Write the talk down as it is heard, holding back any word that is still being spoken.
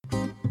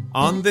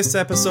On this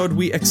episode,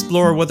 we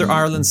explore whether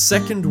Ireland's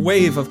second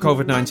wave of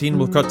COVID-19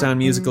 will cut down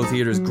musical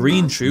theatre's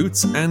green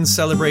shoots and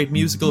celebrate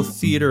musical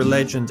theatre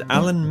legend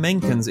Alan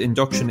Menken's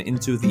induction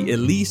into the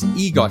elite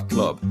EGOT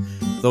club,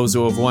 those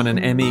who have won an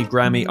Emmy,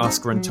 Grammy,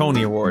 Oscar and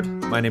Tony Award.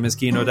 My name is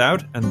Cian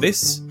O'Dowd, and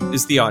this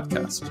is The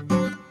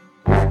Oddcast.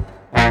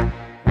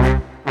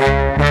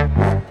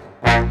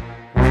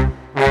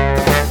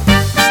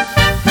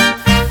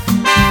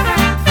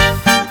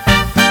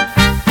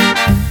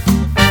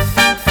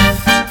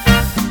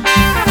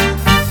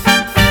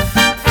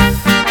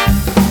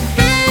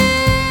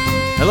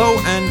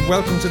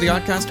 Welcome to The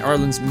Oddcast,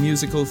 Ireland's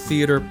musical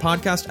theatre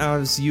podcast.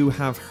 As you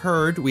have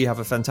heard, we have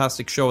a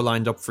fantastic show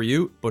lined up for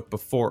you. But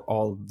before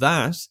all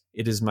that,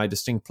 it is my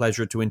distinct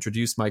pleasure to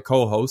introduce my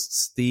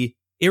co-hosts, the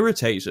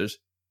irritated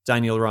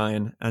Daniel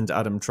Ryan and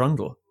Adam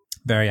Trundle.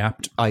 Very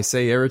apt. I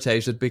say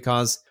irritated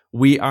because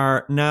we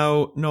are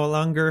now no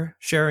longer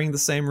sharing the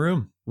same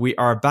room. We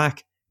are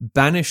back,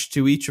 banished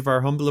to each of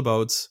our humble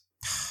abodes.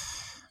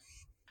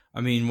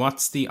 I mean,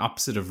 what's the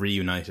opposite of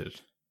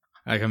reunited?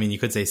 You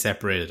could say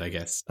separated, I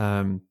guess.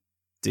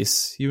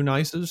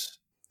 Disunited?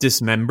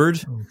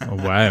 Dismembered? Oh,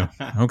 wow.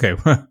 Okay.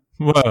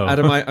 Whoa.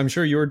 Adam, I'm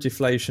sure your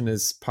deflation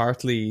is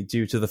partly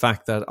due to the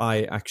fact that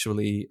I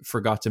actually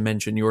forgot to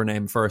mention your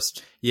name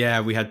first.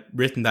 Yeah, we had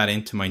written that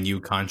into my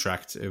new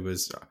contract.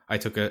 I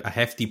took a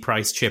hefty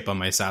price chip on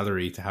my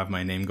salary to have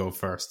my name go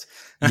first.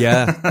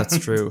 Yeah, that's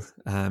true.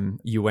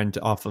 You went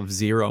off of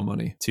zero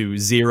money to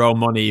zero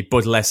money,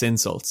 but less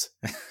insults.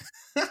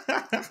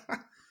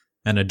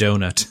 And a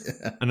donut.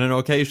 And an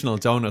occasional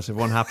donut if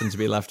one happened to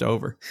be left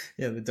over.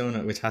 Yeah, the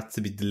donut which had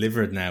to be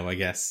delivered now, I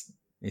guess.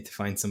 Need to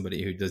find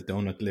somebody who does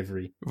donut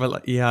delivery. Well,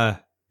 yeah,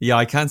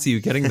 I can't see you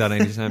getting that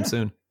anytime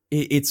soon.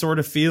 It sort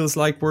of feels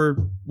like we're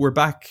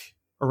back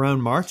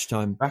around March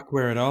time. Back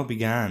where it all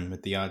began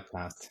with the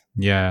Oddcast.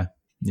 Yeah,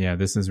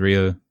 this is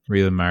real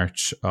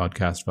March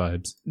Oddcast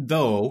vibes.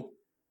 Though,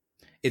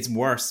 it's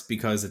worse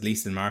because at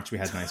least in March we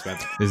had nice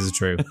weather. This is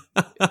true.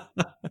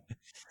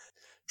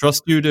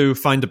 Trust you to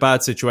find a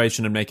bad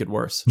situation and make it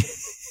worse.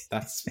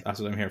 That's what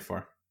I'm here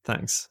for.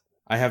 Thanks.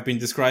 I have been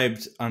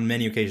described on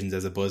many occasions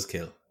as a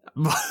buzzkill.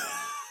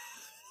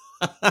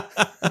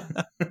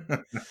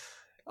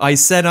 I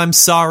said I'm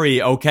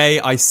sorry, okay?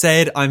 I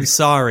said I'm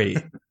sorry.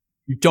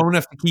 You don't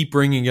have to keep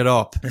bringing it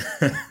up.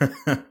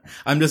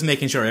 I'm just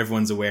making sure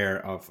everyone's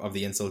aware of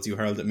the insults you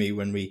hurled at me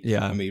when we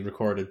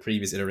recorded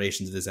previous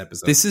iterations of this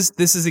episode. This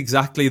is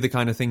exactly the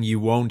kind of thing you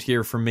won't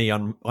hear from me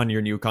on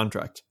your new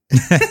contract.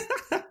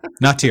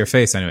 Not to your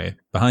face, anyway.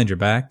 Behind your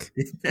back.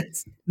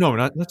 No,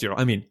 not your.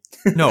 But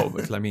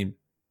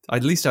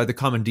at least I had the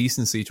common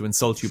decency to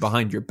insult you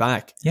behind your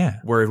back. Yeah,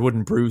 where it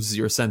wouldn't bruise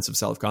your sense of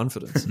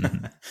self-confidence.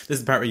 This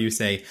is the part where you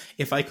say,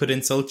 "If I could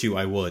insult you,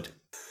 I would."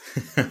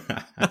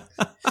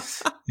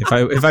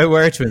 If I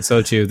were to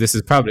insult you, this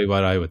is probably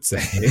what I would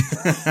say.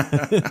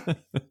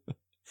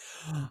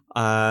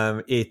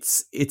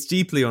 It's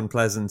deeply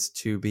unpleasant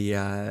to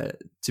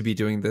be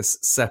doing this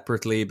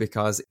separately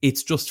because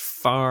it's just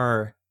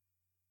far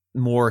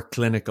more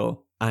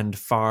clinical and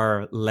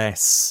far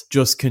less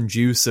just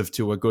conducive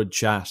to a good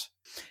chat.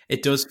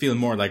 It does feel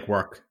more like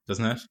work,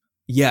 doesn't it?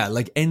 Yeah,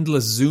 like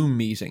endless Zoom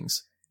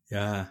meetings.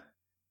 Yeah.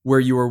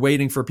 Where you were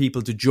waiting for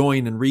people to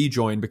join and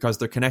rejoin because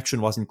their connection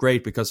wasn't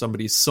great because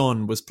somebody's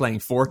son was playing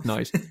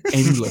Fortnite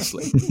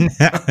endlessly.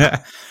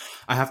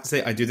 I have to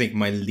say, I do think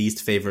my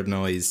least favorite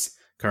noise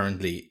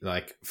currently,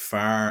 like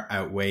far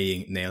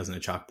outweighing nails in a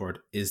chalkboard,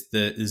 is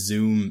the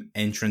Zoom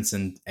entrance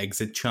and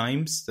exit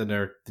chimes that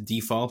are the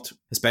default.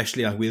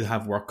 Especially, we'll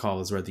have work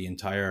calls where the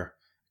entire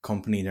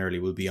company nearly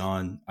will be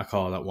on a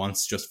call at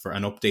once just for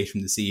an update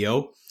from the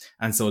CEO.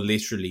 And so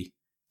literally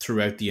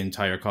throughout the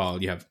entire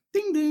call, you have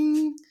ding,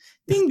 ding,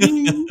 ding,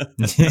 ding,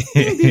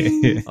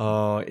 ding, ding.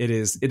 Oh, it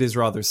is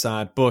rather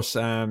sad. But,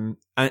 and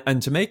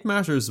to make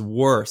matters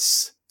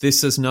worse,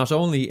 this has not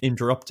only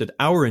interrupted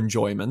our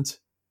enjoyment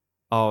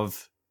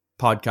of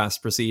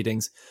podcast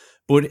proceedings,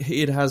 but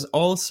it has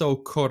also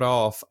cut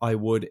off, I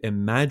would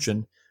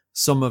imagine,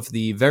 some of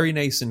the very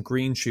nascent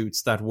green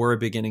shoots that were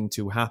beginning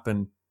to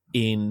happen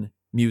in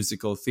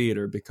musical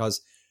theatre,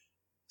 because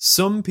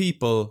some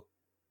people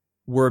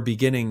were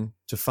beginning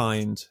to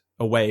find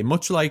a way,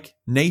 much like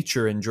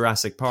nature in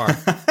Jurassic Park.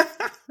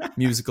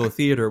 Musical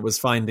theatre was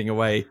finding a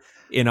way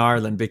in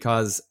Ireland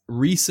because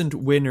recent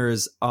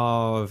winners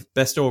of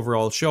Best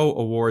Overall Show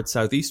Award,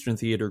 Southeastern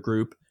Theatre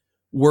Group,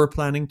 were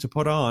planning to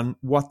put on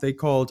what they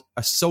called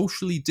a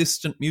socially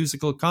distant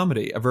musical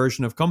comedy, a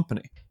version of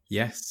Company.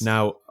 Yes.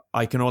 Now,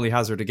 I can only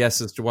hazard a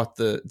guess as to what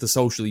the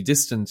socially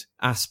distant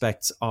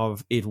aspects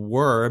of it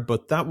were,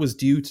 but that was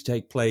due to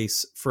take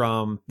place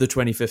from the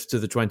 25th to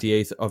the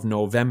 28th of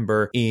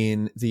November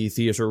in the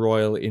Theatre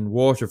Royal in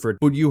Waterford.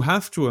 But you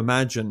have to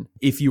imagine,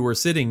 if you were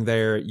sitting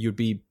there, you'd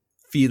be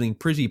feeling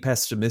pretty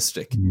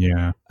pessimistic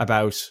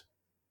about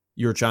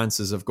your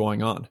chances of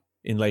going on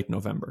in late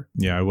November.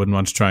 Yeah, I wouldn't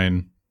want to try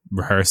and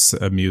rehearse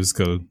a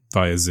musical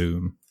via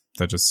Zoom.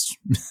 That just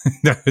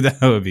that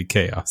would be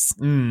chaos.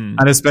 And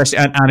especially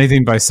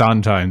anything by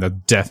Sondheim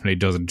that definitely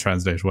doesn't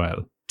translate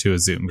well to a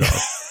Zoom call.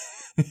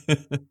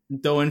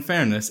 Though in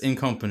fairness, in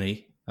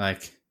company,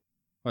 like,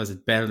 what is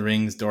it? Bell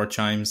rings, door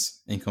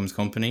chimes, in comes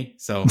company.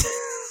 So,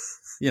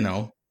 you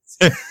know.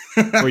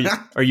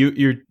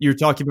 You're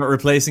talking about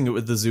replacing it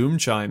with the Zoom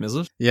chime, is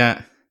it?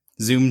 Yeah.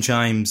 Zoom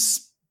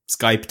chimes,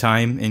 Skype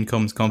time, in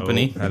comes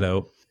company. Oh,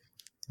 hello.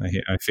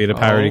 I feel a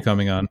parody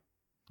coming on.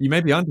 You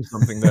may be onto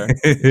something there.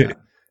 Yeah.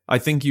 I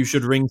think you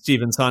should ring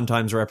Stephen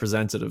Sondheim's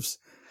representatives.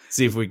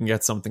 See if we can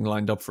get something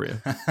lined up for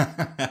you.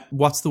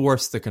 What's the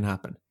worst that can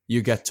happen?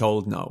 You get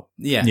told no.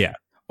 Yeah.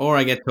 Or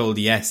I get told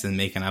yes and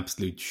make an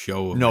absolute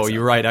show of No, myself.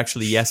 You're right.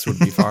 Actually, yes would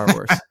be far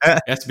worse.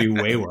 It has to be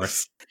way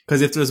worse.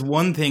 Because if there's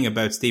one thing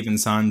about Stephen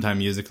Sondheim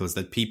musicals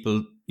that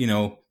people,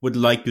 would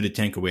like you to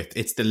tinker with,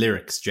 it's the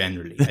lyrics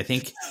generally. I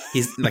think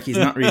he's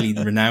not really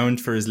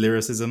renowned for his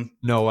lyricism.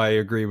 No, I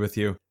agree with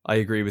you.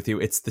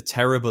 It's the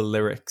terrible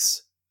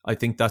lyrics. I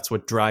think that's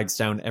what drags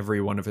down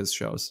every one of his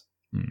shows.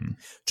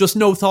 Just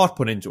no thought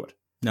put into it.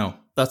 No.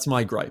 That's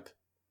my gripe.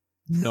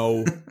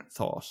 No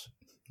thought.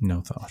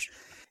 No thought.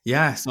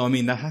 Yeah, so I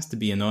mean that has to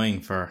be annoying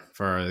for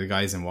the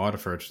guys in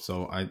Waterford.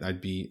 So I'd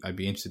be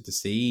interested to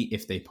see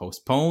if they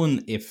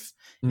postpone, if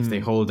they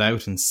hold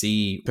out and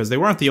see, because they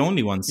weren't the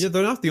only ones. Yeah,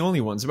 they're not the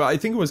only ones, but I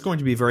think it was going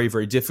to be very,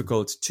 very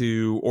difficult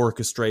to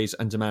orchestrate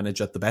and to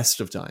manage at the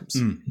best of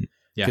times.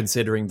 Yeah.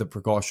 Considering the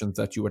precautions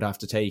that you would have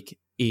to take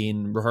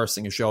in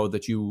rehearsing a show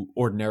that you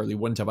ordinarily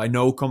wouldn't have. I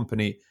know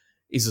Company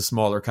is a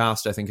smaller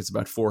cast. I think it's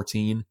about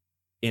 14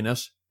 in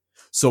it,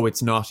 so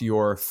it's not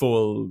your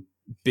full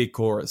big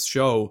chorus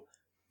show.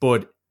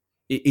 But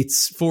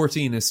it's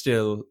 14 is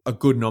still a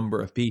good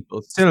number of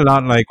people. Still a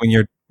lot, like when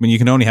you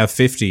can only have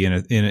 50 in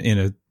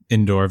a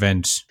indoor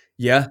event.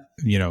 Yeah,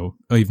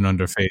 even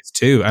under phase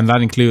 2, and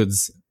that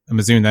includes. I'm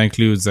assuming that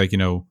includes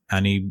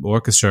any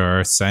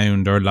orchestra or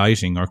sound or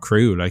lighting or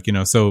crew,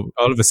 so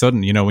all of a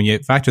sudden, when you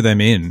factor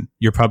them in,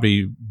 you're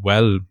probably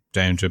well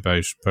down to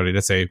about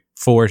let's say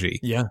 40.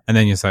 Yeah. And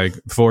then it's like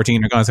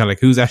 14 are going to sound like,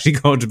 who's actually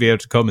going to be able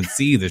to come and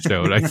see the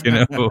show?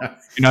 You're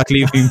not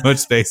leaving much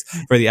space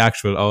for the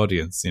actual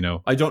audience,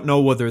 I don't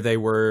know whether they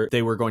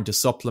were going to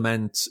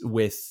supplement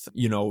with,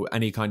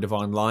 any kind of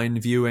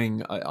online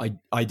viewing. I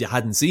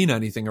hadn't seen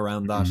anything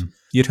around that.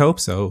 You'd hope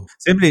so.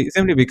 Simply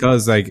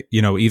because,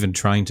 even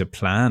trying to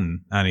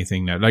plan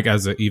anything now,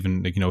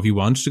 if you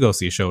wanted to go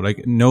see a show,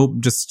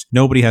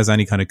 nobody has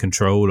any kind of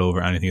control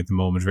over anything at the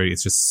moment, really.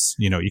 It's just,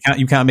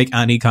 you can't make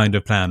any kind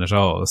of plan at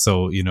all.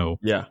 So,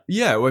 Yeah.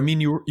 Well, I mean,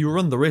 you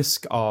run the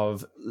risk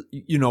of,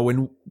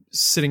 when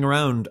sitting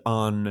around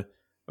on,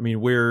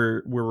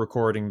 we're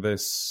recording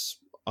this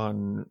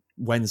on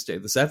Wednesday,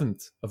 the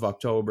 7th of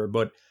October,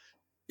 but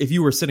if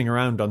you were sitting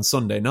around on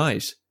Sunday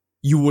night,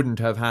 you wouldn't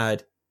have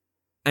had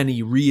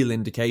any real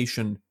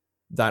indication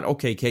that,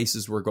 okay,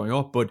 cases were going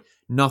up, but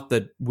not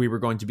that we were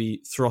going to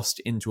be thrust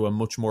into a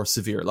much more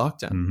severe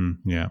lockdown.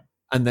 Mm-hmm, yeah.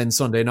 And then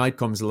Sunday night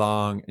comes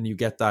along and you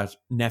get that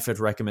NPHET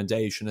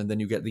recommendation, and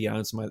then you get the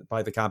announcement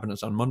by the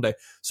cabinet on Monday.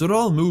 So it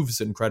all moves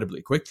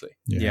incredibly quickly.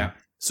 Yeah.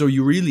 So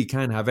you really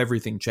can have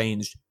everything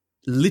changed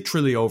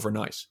literally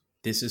overnight.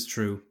 This is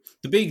true.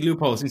 The big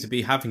loophole seems to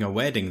be having a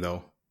wedding,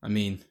 though. I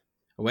mean,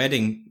 a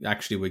wedding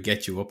actually would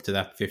get you up to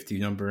that 50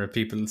 number of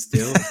people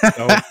still.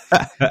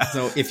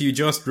 So if you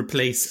just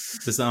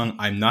replace the song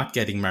 "I'm not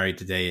getting married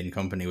today" in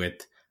Company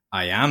with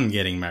 "I am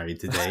getting married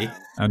today,"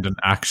 and an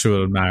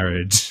actual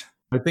marriage.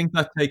 I think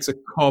that takes a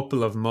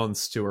couple of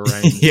months to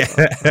arrange. Yeah.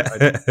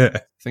 I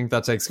think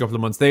that takes a couple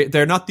of months.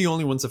 They're not the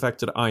only ones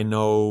affected. I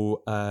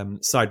know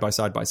Side by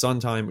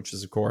Sondheim, which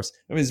is, of course,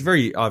 it's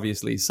very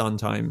obviously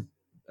Sondheim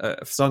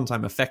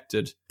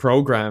affected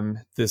program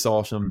this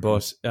autumn,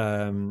 but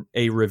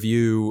a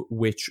review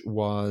which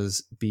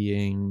was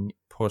being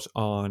put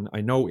on,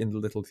 I know, in the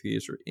Little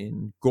Theatre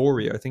in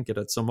Gorey. I think it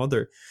had some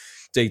other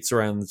dates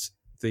around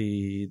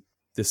the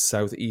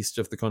southeast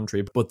of the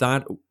country, but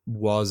that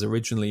was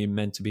originally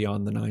meant to be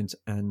on the 9th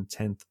and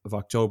 10th of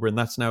October, and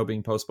that's now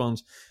being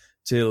postponed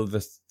till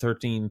the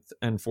 13th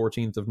and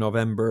 14th of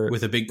November.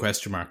 With a big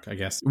question mark, I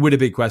guess. With a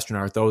big question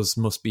mark. Those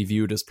must be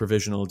viewed as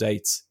provisional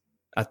dates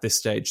at this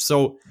stage.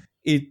 So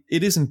it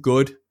isn't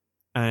good,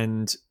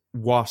 and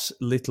what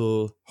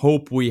little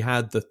hope we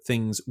had that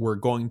things were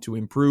going to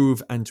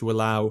improve and to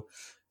allow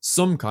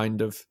some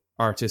kind of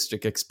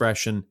artistic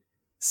expression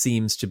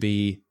seems to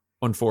be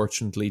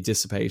unfortunately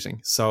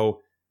dissipating.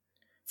 So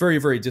very,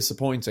 very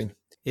disappointing.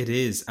 It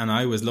is, and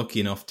I was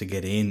lucky enough to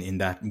get in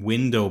that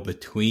window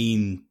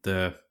between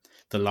the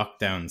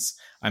lockdowns.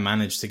 I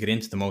managed to get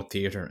into the Moat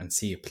Theatre and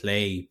see a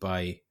play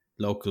by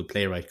local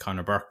playwright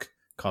Conor Burke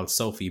called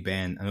Sophie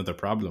Ben and Other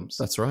Problems.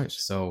 That's right.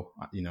 So,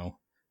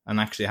 and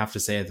actually I have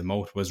to say the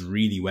Moat was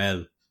really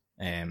well,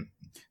 they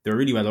were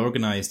really well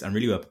organised and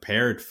really well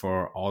prepared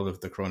for all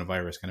of the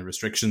coronavirus kind of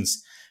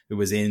restrictions. It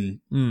was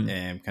in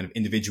kind of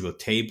individual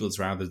tables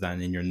rather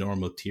than in your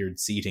normal tiered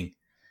seating,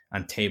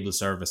 and table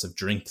service of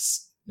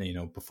drinks,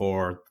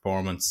 before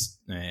performance.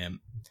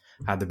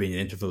 Had there been an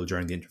interval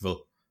during the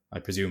interval, I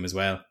presume as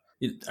well.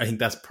 I think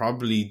that's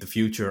probably the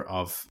future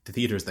of the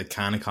theatres that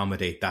can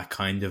accommodate that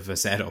kind of a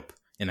setup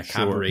in a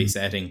cabaret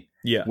setting.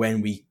 Yeah.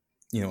 When we,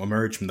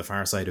 emerge from the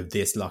far side of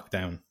this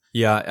lockdown.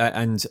 Yeah,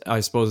 and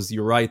I suppose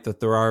you're right that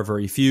there are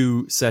very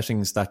few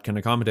settings that can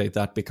accommodate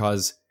that,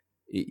 because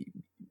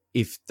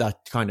if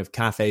that kind of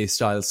cafe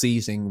style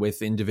seating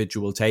with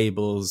individual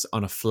tables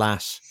on a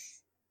flat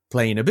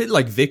plane, a bit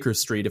like Vicar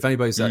Street, if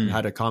anybody's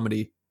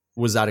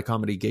was at a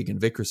comedy gig in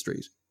Vicar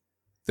Street,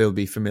 they'll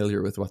be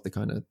familiar with what the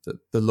kind of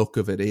the look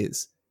of it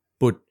is.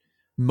 But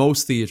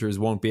most theatres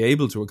won't be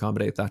able to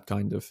accommodate that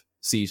kind of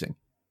seating.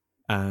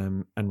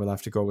 And we'll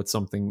have to go with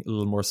something a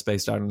little more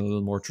spaced out and a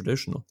little more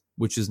traditional,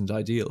 which isn't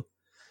ideal.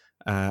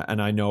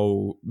 And I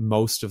know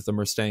most of them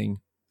are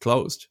staying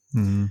closed.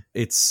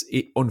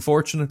 Mm-hmm.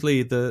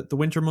 Unfortunately, the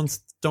winter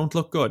months don't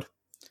look good,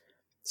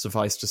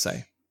 suffice to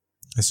say.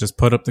 Let's just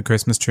put up the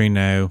Christmas tree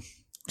now.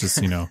 Just,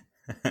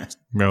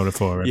 roll it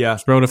forward. Yeah.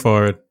 Just roll it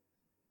forward.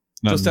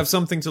 Just have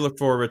something to look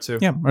forward to.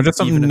 Yeah, or just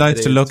something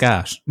nice to look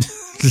at.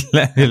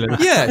 Yeah,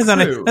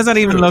 let's not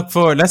even look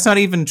forward. Let's not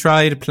even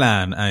try to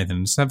plan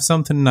anything. Just have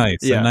something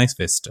nice, a nice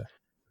vista.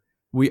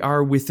 We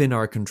are within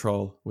our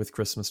control with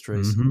Christmas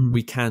trees. Mm-hmm.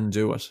 We can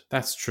do it.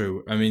 That's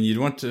true. I mean, you'd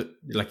want it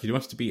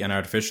to be an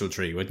artificial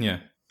tree, wouldn't you?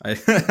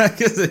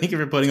 Because I think if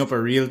you're putting up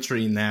a real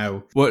tree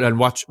now, and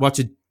watch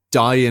it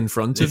die in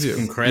front of you.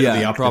 It's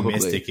incredibly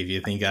optimistic if you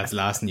think that's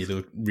lasting you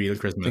to real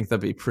Christmas. I think that'd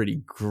be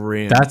pretty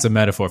grim. That's a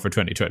metaphor for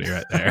 2020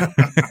 right there.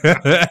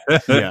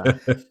 Yeah.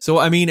 So,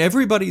 I mean,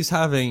 everybody's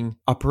having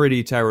a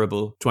pretty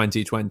terrible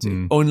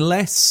 2020,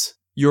 unless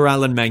you're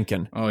Alan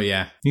Menken. Oh,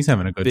 yeah. He's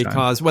having a good time.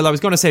 Because, well, I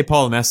was going to say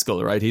Paul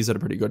Mescal, right? He's had a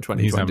pretty good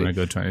 2020. He's having a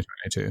good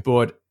 2022.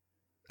 But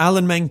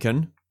Alan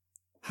Menken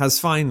has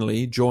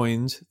finally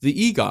joined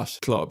the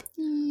EGOT club.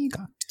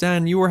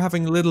 Dan, you were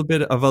having a little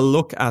bit of a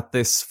look at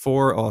this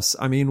for us.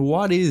 I mean,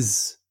 what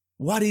is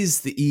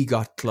the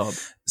EGOT club?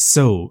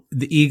 So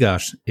the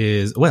EGOT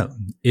is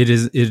it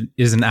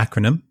is an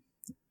acronym.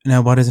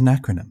 Now, what is an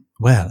acronym?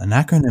 Well, an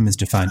acronym is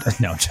defined.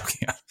 No, I'm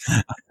joking.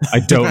 I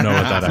don't know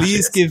what that is.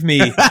 Please give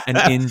me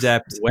an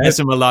in-depth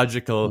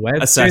etymological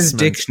Webster's assessment.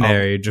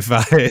 Dictionary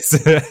defines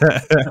an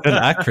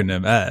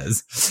acronym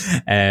as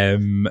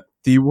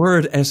the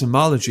word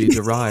etymology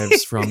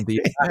derives from the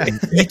Latin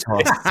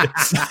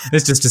ethos.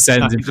 This just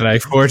descends into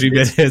like 40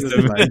 minutes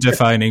of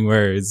defining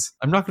words.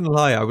 I'm not going to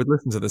lie, I would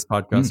listen to this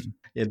podcast.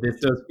 Yeah, this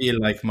does feel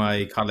like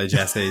my college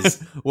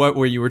essays. What,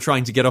 where you were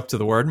trying to get up to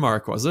the word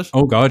mark, was it?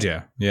 Oh God,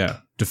 yeah. Yeah.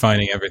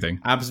 Defining everything.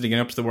 Absolutely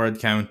getting up to the word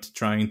count,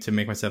 trying to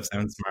make myself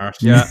sound smart.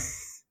 Yeah.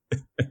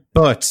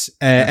 But,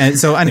 and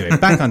so anyway,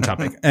 back on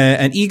topic.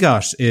 An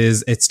EGOT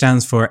it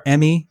stands for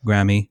Emmy,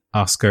 Grammy,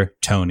 Oscar,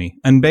 Tony.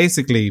 And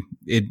basically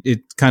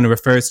it kind of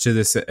refers to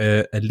this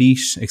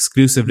elite,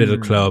 exclusive little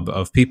club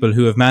of people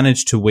who have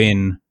managed to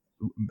win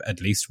at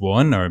least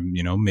one, or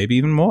maybe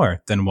even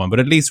more than one, but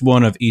at least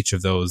one of each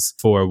of those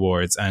 4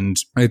 awards. And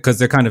because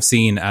they're kind of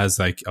seen as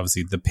like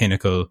obviously the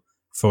pinnacle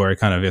for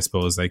kind of, I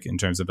suppose, like in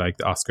terms of like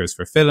the Oscars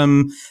for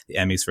film, the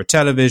Emmys for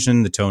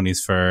television, the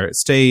Tonys for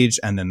stage,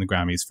 and then the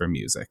Grammys for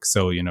music.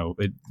 So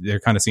they're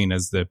kind of seen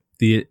as the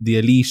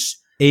elite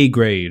A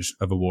grade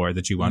of award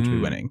that you want to be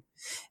winning.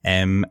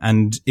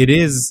 And it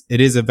is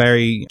a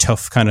very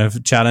tough kind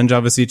of challenge,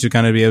 obviously, to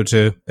kind of be able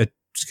to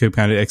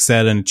kind of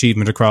excel in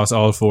achievement across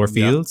all 4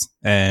 fields.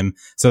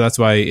 So that's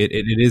why it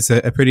is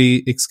a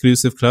pretty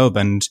exclusive club.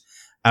 And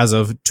as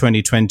of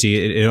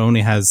 2020, it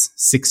only has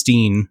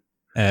 16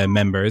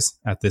 members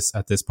at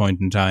this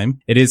point in time.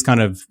 It is kind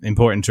of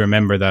important to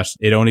remember that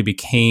it only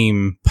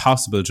became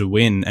possible to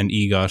win an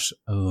EGOT,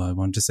 I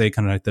want to say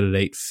kind of like the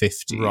late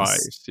 50s. Right,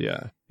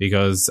 yeah.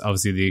 Because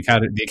obviously the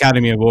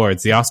Academy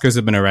Awards, the Oscars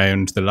have been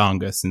around the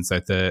longest since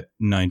like the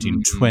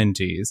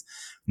 1920s.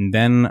 And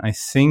then I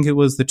think it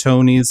was the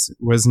Tonys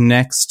was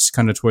next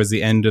kind of towards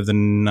the end of the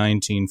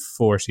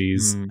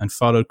 1940s and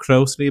followed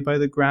closely by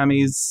the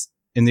Grammys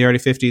in the early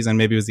 50s, and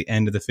maybe it was the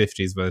end of the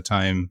 50s by the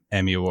time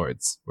Emmy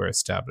Awards were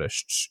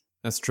established.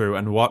 That's true.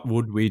 And what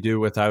would we do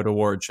without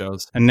award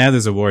shows? And now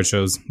there's award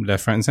shows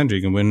left, right and centre.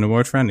 You can win an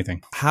award for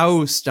anything.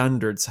 How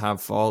standards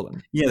have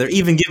fallen. Yeah, they're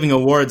even giving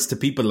awards to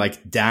people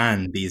like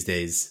Dan these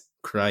days.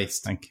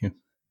 Christ. Thank you.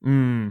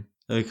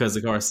 Because,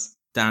 of course,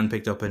 Dan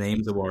picked up an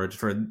Ames Award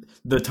for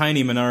the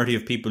tiny minority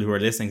of people who are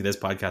listening to this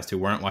podcast who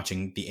weren't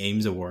watching the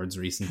Ames Awards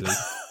recently.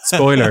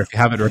 Spoiler, if you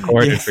have it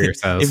recorded for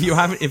yourself. If you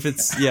haven't, if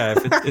it's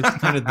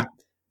kind of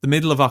the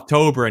middle of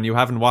October and you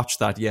haven't watched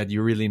that yet,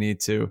 you really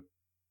need to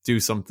do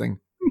something.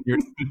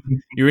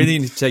 You really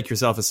need to take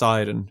yourself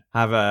aside and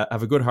have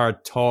a good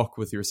hard talk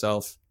with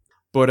yourself.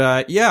 But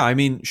I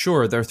mean,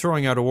 sure, they're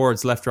throwing out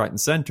awards left, right, and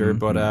center.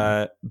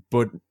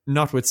 But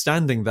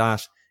notwithstanding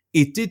that,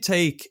 it did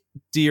take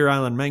dear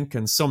Alan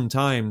Menken some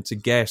time to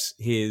get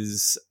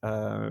his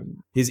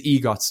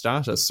EGOT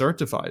status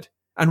certified.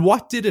 And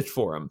what did it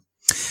for him?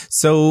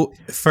 So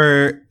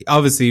for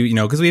obviously,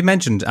 because we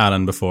mentioned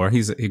Alan before,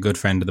 he's a good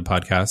friend of the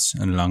podcast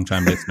and a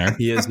long-time listener.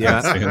 He is,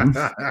 yeah.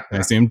 I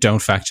assume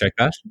don't fact check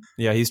that.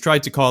 Yeah, he's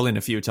tried to call in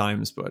a few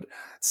times, but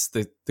it's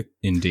the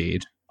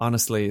Indeed.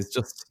 Honestly,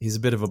 he's a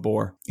bit of a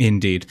bore.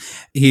 Indeed.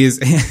 He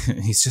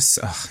just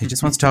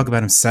wants to talk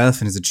about himself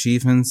and his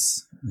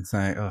achievements. It's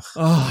like, ugh,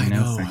 I no,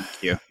 know.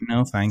 thank you.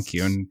 No, thank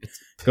you. And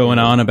going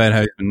on about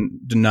how he's been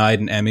denied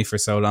an Emmy for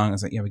so long. I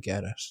was like, yeah, we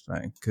get it.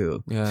 Like,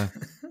 cool. Yeah.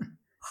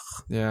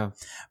 Yeah.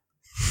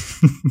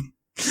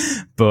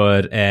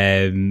 But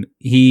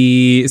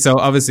so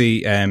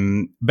obviously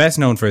best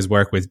known for his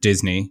work with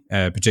Disney,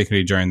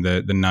 particularly during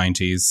the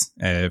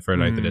 90s, for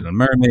like The Little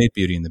Mermaid,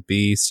 Beauty and the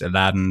Beast,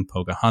 Aladdin,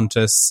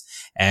 Pocahontas.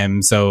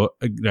 So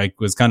like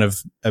was kind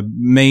of a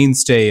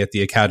mainstay at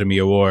the Academy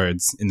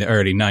Awards in the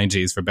early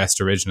 90s for best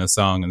original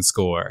song and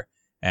score.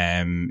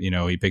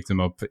 He picked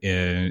them up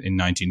in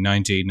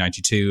 1990,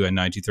 92 and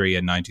 93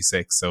 and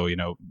 96. So,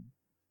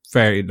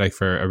 very like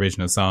for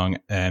original song.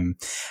 And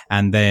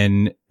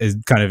then is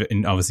kind of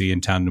obviously in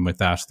tandem with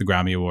that, the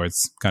Grammy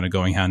Awards kind of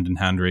going hand in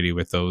hand really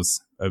with those,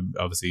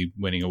 obviously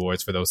winning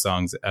awards for those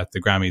songs at the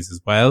Grammys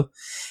as well.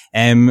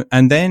 And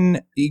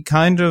then he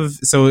kind of,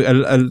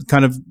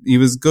 he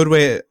was good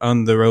way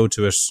on the road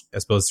to it, I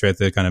suppose, throughout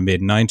the kind of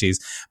mid 90s,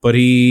 but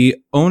he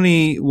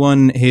only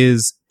won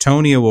his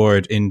Tony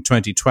Award in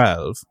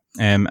 2012.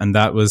 And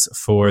that was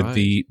for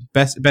the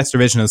best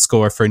original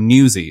score for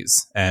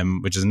Newsies,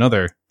 which is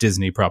another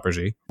Disney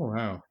property. Oh,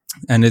 wow.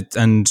 And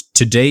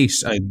to date,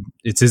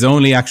 it's his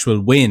only actual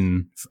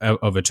win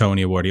of a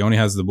Tony Award. He only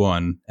has the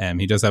one.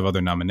 He does have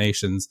other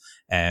nominations,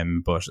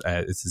 but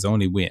it's his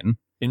only win.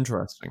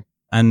 Interesting.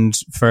 And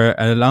for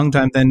a long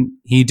time then,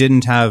 he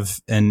didn't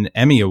have an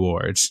Emmy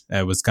Award.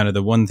 Was kind of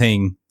the one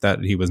thing that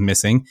he was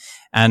missing.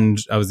 And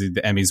obviously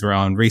the Emmys were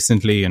on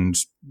recently, and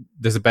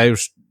there's about,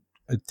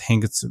 I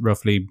think it's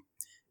roughly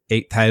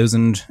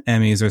 8,000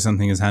 Emmys or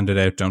something is handed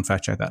out. Don't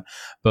fact check that.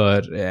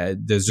 But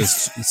there's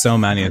just so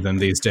many of them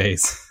these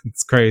days.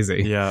 It's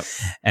crazy. Yeah.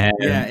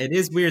 Yeah, it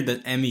is weird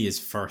that Emmy is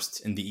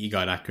first in the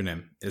EGOT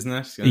acronym, isn't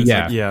it?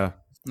 Yeah.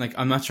 Like,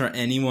 I'm not sure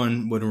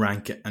anyone would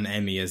rank an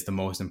Emmy as the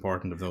most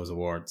important of those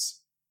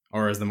awards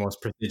or as the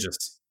most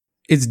prestigious.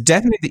 It's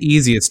definitely the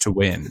easiest to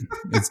win.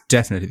 It's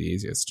definitely the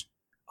easiest.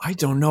 I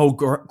don't know.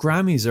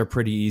 Grammys are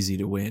pretty easy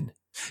to win.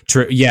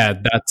 True. Yeah,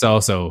 that's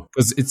also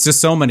because it's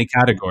just so many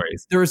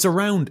categories. There's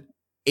around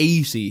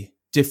 80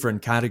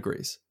 different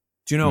categories.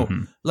 Do you know?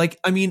 Mm-hmm. Like,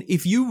 I mean,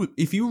 if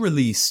you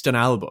released an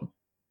album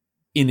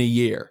in a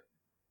year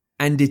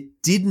and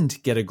it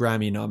didn't get a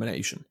Grammy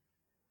nomination,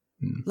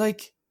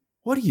 like,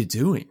 what are you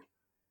doing?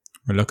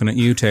 We're looking at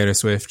you, Taylor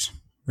Swift.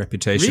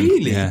 Reputation.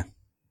 Really? Yeah.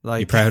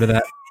 Like, you proud of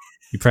that?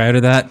 You proud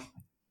of that?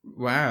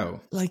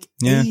 Wow. Like,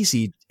 Yeah.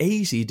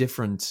 80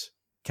 different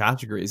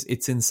categories.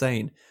 It's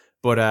insane.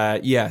 But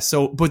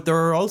but there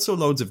are also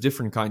loads of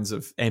different kinds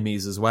of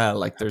Emmys as well.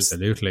 Like there's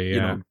absolutely,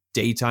 yeah.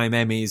 Daytime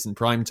Emmys and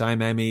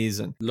primetime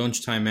Emmys and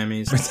lunchtime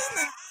Emmys.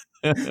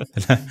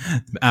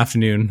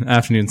 afternoon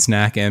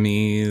snack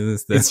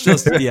Emmys. It's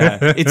just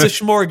it's a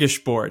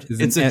smorgasbord.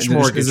 It's a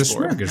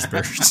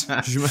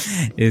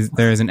smorgasbord.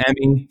 There is an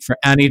Emmy for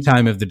any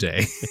time of the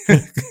day.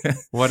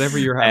 Whatever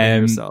you're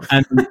having yourself.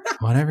 And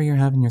whatever you're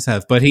having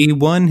yourself. But he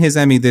won his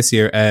Emmy this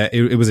year.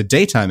 It was a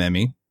daytime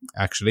Emmy,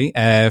 actually,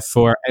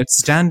 for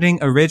Outstanding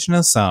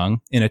Original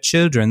Song in a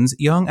Children's,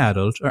 Young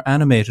Adult or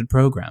Animated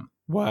Program.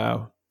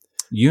 Wow.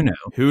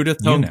 Who'd have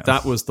thunk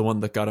that was the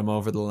one that got him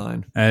over the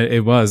line?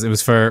 It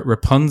was for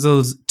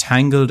Rapunzel's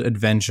Tangled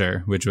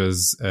Adventure, which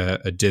was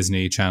a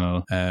Disney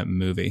Channel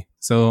movie.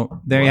 So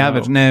there you have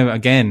it. Now,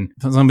 again,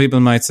 some people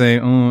might say,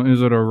 oh,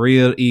 is it a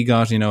real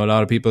EGOT? A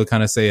lot of people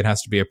kind of say it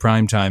has to be a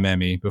primetime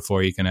Emmy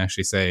before you can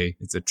actually say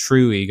it's a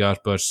true EGOT.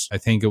 But I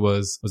think it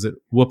was it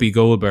Whoopi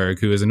Goldberg,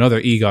 who is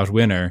another EGOT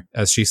winner,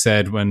 as she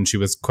said when she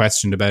was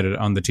questioned about it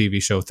on the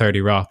TV show 30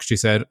 Rock. She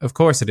said, of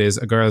course it is.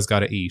 A girl's got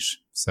to eat.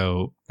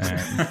 So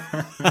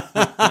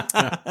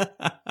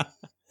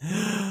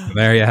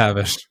there you have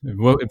it.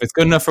 If it's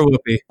good enough for Whoopi,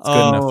 it's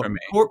good enough for me.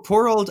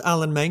 Poor old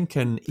Alan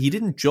Menken. He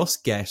didn't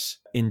just get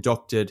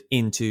inducted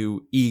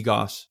into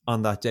EGOT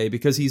on that day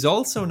because he's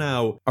also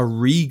now a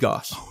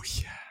REGOT. Oh,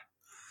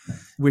 yeah.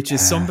 Which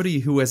is somebody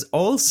who is an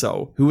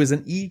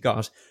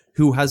EGOT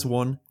who has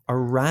won a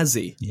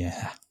Razzie.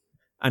 Yeah.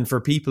 And for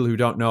people who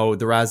don't know,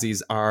 the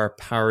Razzies are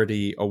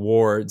parody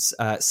awards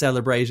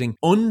celebrating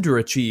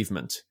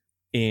underachievement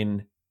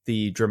in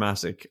the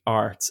dramatic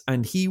arts.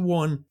 And he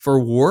won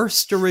for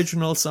worst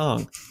original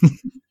song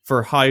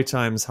for High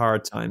Times,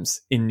 Hard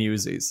Times in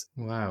Newsies.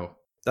 Wow.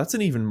 That's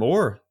an even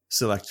more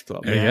select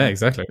club. Yeah,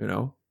 exactly.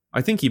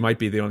 I think he might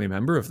be the only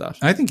member of that.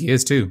 I think he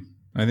is too.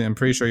 I'm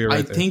pretty sure you're right.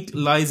 I think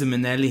Liza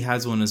Minnelli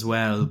has one as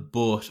well,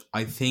 but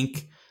I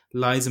think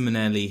Liza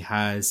Minnelli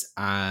has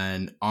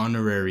an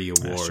honorary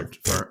award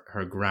for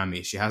her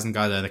Grammy. She hasn't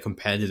got a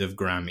competitive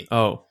Grammy.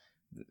 Oh.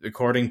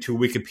 According to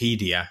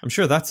Wikipedia. I'm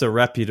sure that's a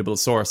reputable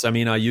source. I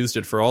mean, I used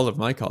it for all of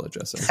my college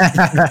essays.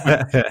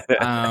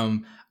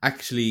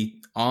 Actually,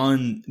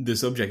 on the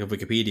subject of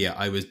Wikipedia,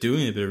 I was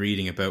doing a bit of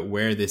reading about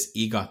where this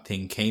EGOT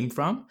thing came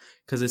from,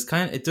 because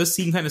it does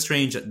seem kind of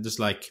strange that just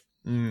like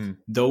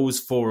those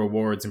 4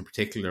 awards in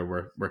particular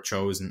were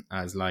chosen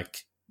as like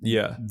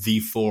the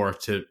 4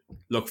 to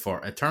look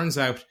for. It turns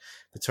out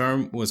the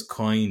term was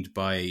coined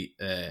by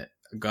a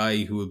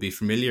guy who will be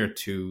familiar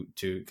to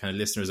kind of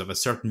listeners of a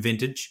certain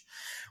vintage.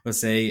 We'll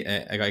say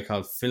a guy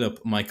called Philip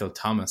Michael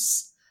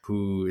Thomas,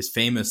 who is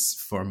famous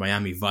for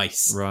Miami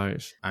Vice.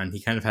 Right. And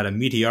he kind of had a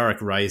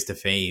meteoric rise to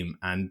fame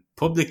and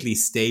publicly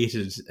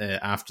stated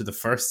after the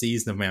first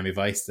season of Miami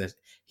Vice that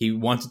he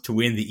wanted to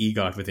win the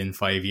EGOT within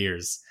 5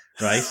 years.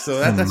 Right? So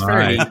that's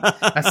fairly...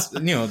 That's,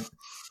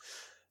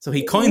 so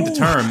he coined the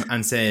term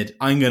and said,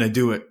 I'm going to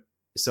do it.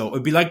 So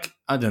it'd be like,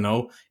 I don't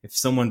know, if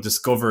someone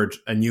discovered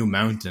a new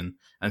mountain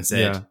and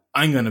said,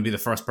 I'm going to be the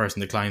first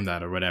person to climb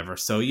that or whatever.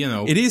 So,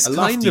 it is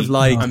kind of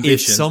like ambition.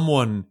 If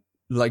someone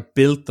like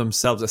built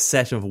themselves a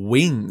set of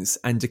wings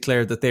and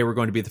declared that they were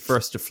going to be the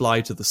first to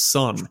fly to the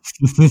sun.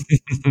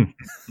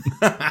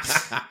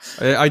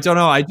 I don't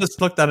know. I just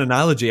plucked that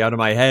analogy out of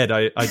my head.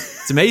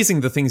 It's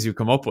amazing the things you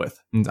come up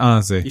with.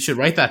 Honestly, you should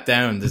write that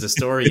down. There's a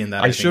story in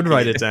that. I should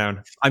write it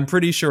down. I'm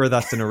pretty sure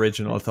that's an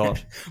original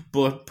thought.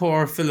 But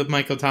poor Philip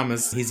Michael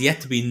Thomas, he's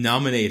yet to be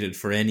nominated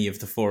for any of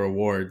the 4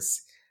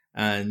 awards.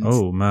 And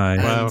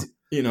wow.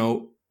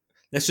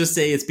 Let's just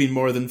say it's been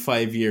more than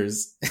 5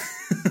 years.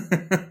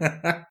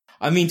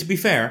 I mean, to be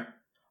fair,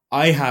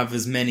 I have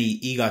as many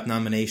EGOT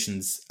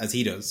nominations as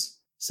he does.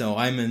 So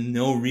I'm in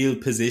no real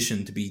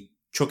position to be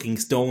chucking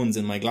stones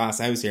in my glass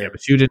house here. Yeah,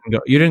 but you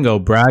didn't go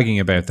bragging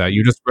about that.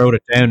 You just wrote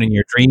it down in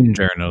your dream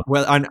journal.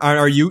 Well, and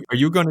are you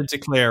going to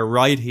declare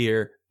right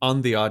here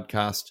on the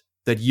Oddcast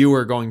that you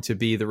are going to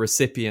be the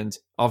recipient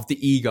of the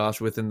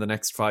EGOT within the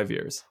next 5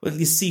 years? Well,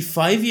 you see,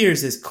 5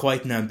 years is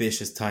quite an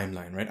ambitious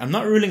timeline, right? I'm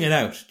not ruling it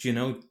out.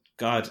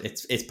 God,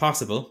 it's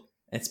possible.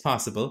 It's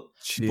possible.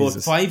 Jesus.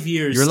 But 5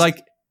 years...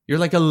 You're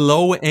like a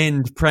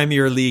low-end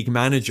Premier League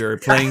manager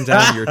playing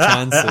down your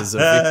chances of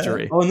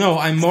victory. Oh no,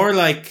 I'm more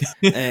like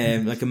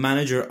a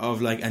manager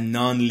of like a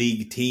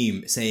non-league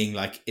team saying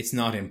like, it's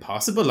not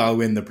impossible I'll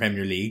win the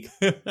Premier League.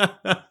 I'm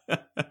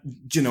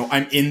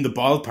in the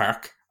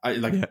ballpark.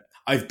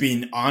 I've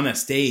been on a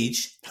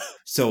stage,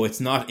 so it's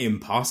not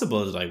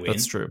impossible that I win.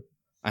 That's true.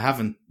 I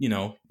haven't,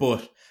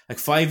 but like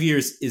 5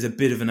 years is a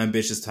bit of an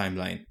ambitious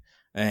timeline.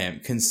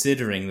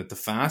 Considering that the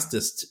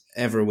fastest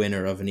ever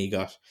winner of an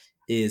EGOT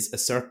is a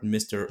certain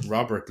Mr.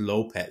 Robert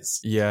Lopez,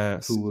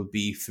 yes, who will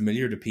be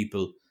familiar to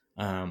people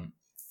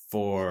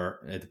for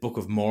the Book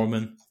of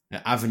Mormon,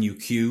 Avenue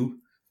Q,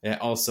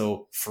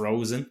 also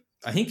Frozen.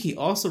 I think he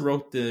also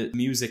wrote the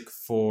music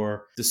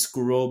for the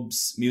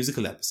Scrubs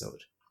musical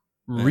episode,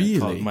 really,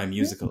 called My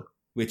Musical,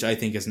 which I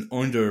think is an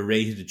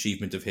underrated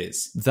achievement of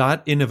his.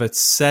 That in of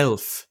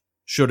itself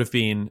should have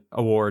been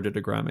awarded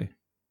a Grammy.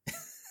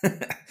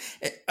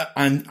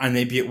 and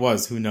maybe it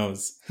was. Who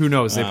knows?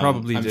 They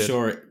probably I'm did. I'm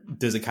sure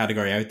there's a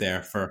category out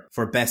there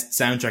for best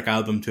soundtrack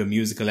album to a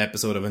musical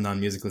episode of a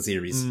non-musical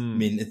series. I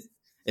mean,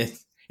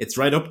 it's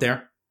right up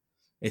there.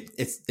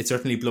 It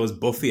certainly blows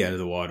Buffy out of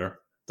the water.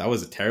 That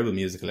was a terrible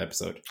musical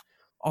episode.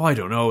 Oh, I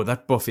don't know.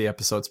 That Buffy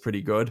episode's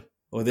pretty good.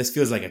 Oh, this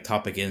feels like a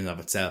topic in and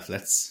of itself.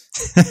 Let's.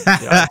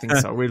 Yeah, I think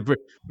so.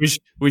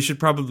 We should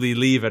probably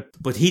leave it.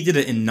 But he did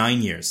it in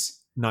 9 years.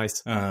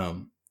 Nice. Okay.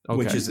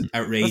 Which is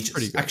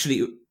outrageous.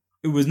 Actually,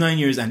 it was 9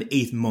 years and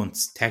 8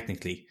 months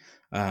technically,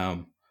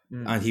 and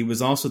he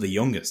was also the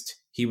youngest.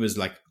 He was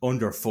like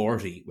under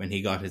 40 when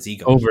he got his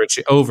EGOT.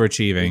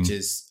 Overachieving, which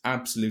is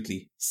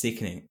absolutely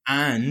sickening.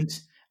 And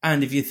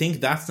if you think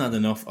that's not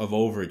enough of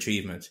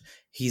overachievement,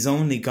 he's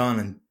only gone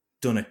and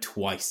done it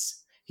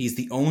twice. He's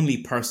the only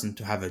person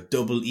to have a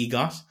double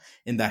EGOT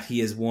in that he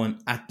has won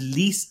at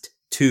least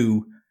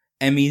 2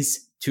 Emmys,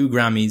 2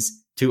 Grammys,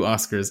 2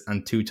 Oscars,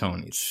 and 2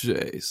 Tonys.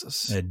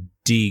 Jesus. A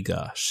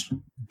DGOT.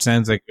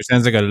 Sounds like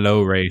a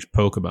low rate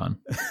Pokemon.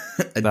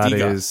 That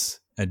is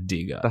a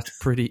DGOT.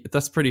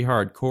 That's pretty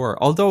hardcore.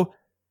 Although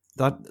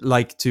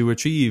that to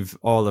achieve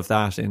all of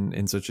that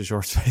in such a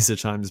short space of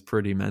time is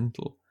pretty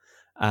mental.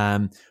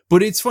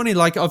 But it's funny,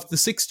 like of the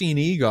 16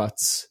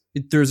 EGOTs,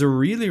 there's a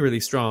really, really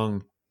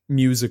strong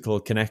musical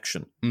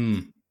connection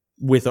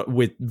with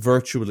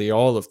virtually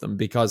all of them,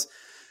 because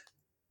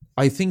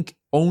I think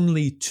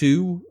only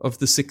 2 of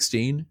the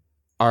 16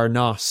 are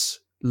not,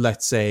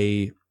 let's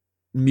say,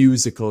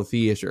 musical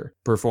theatre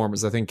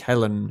performers. I think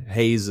Helen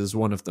Hayes is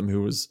one of them,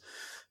 who was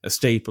a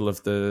staple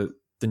of the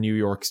New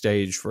York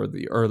stage for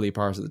the early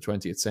part of the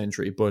 20th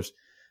century. But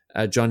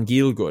John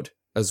Gielgud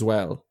as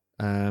well,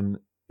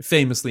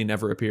 famously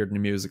never appeared in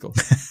a musical.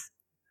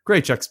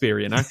 Great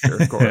Shakespearean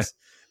actor, of course.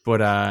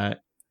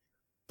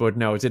 But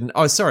no, it didn't.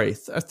 Oh, sorry.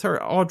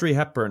 Audrey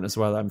Hepburn as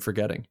well, I'm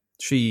forgetting.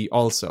 She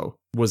also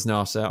was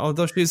not,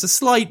 although she has a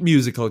slight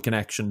musical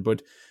connection,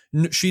 but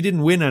she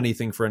didn't win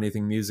anything for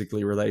anything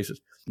musically related.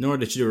 Nor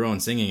did she do her own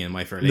singing in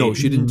My Fair Lady. No,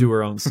 she didn't do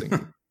her own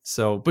singing.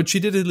 But she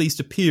did at least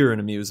appear in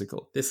a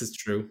musical. This is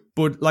true.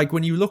 But like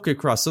when you look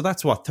across, so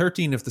that's what,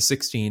 13 of the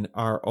 16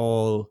 are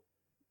all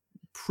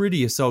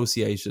pretty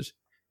associated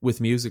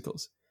with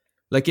musicals.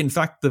 Like, in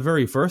fact, the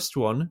very first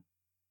one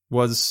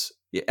was,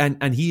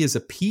 and he is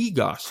a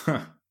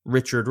PGOT,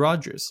 Richard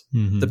Rogers,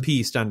 the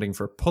P standing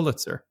for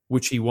Pulitzer,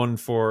 which he won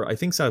for, I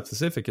think, South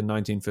Pacific in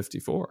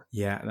 1954.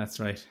 Yeah,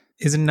 that's right.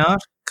 Is it not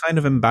kind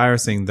of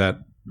embarrassing that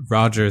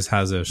Rogers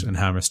has it and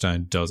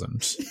Hammerstein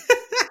doesn't?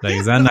 Like,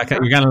 is that not,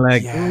 you're kind of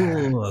like,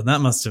 oh,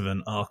 that must have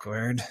been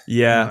awkward.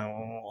 Yeah.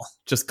 No.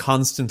 just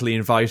constantly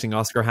inviting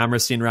Oscar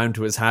Hammerstein round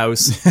to his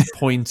house,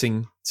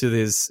 pointing to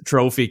this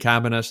trophy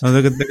cabinet. Oh,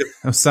 look at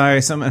I'm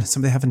sorry,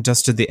 somebody haven't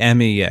dusted the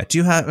Emmy yet. Do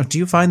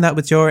you find that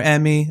with your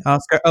Emmy,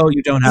 Oscar? Oh,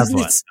 you don't have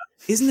one.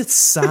 Isn't it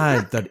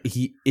sad that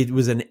it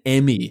was an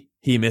Emmy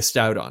he missed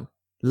out on?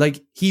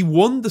 Like, he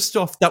won the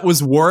stuff that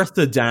was worth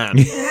a damn,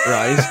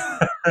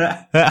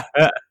 right?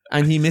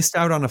 And he missed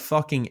out on a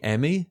fucking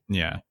Emmy?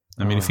 Yeah.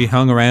 I mean, if he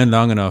hung around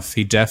long enough,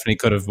 he definitely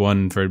could have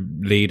won for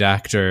lead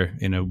actor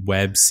in a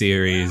web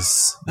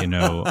series,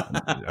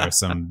 or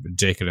some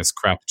ridiculous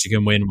crap that you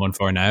can win one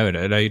for now.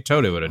 I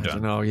totally would have done. I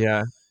don't know,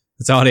 yeah.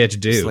 That's all he had to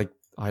do. It's like,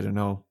 I don't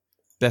know,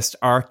 best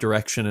art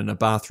direction in a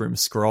bathroom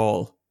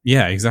scroll.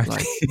 Yeah,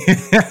 exactly.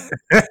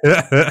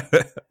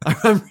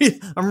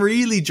 I'm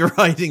really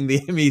deriding the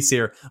Emmys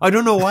here. I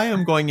don't know why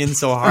I'm going in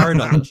so hard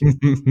on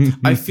it.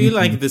 I feel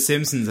like The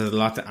Simpsons has a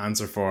lot to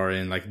answer for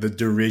in like the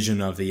derision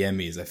of the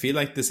Emmys. I feel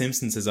like The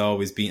Simpsons has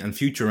always been, and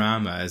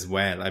Futurama as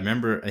well. I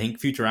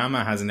think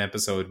Futurama has an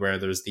episode where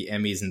there's the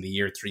Emmys in the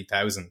year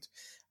 3000.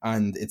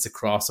 And it's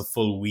across a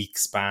full week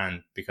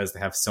span because they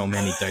have so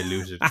many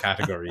diluted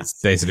categories.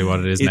 Basically what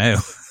it is now.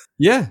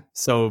 Yeah,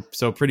 so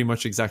pretty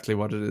much exactly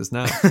what it is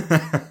now.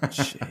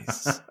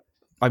 Jeez.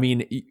 I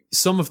mean,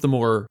 some of the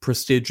more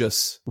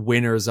prestigious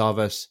winners of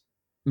it,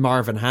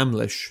 Marvin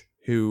Hamlish,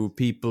 who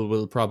people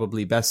will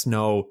probably best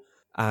know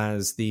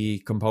as the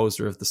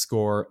composer of the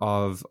score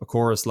of A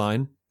Chorus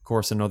Line, of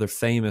course, another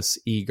famous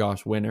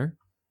EGOT winner.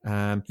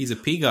 He's a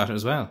PGOT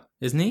as well,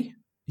 isn't he?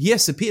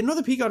 Yes,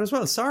 another PGOT as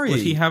well. Sorry,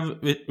 would he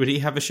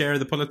have a share of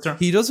the Pulitzer?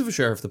 He does have a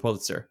share of the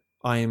Pulitzer.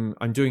 I'm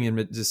doing him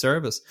a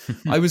disservice.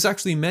 I was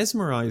actually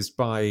mesmerized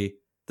by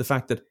the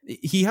fact that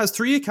he has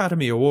 3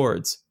 Academy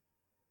Awards.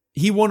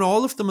 He won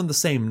all of them on the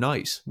same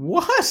night.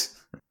 What?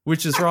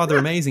 Which is rather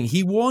amazing.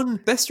 He won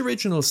Best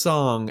Original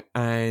Song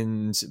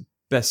and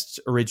Best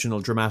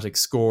Original Dramatic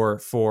Score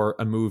for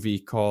a movie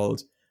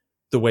called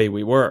The Way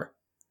We Were,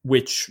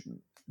 which,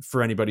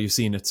 for anybody who's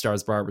seen it,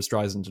 stars Barbra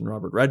Streisand and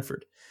Robert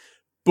Redford.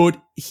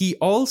 But he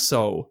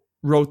also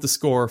wrote the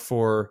score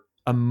for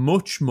a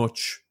much,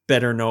 much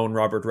better known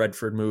Robert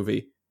Redford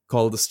movie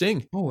called The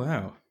Sting. Oh,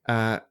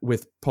 wow.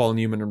 With Paul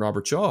Newman and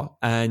Robert Shaw.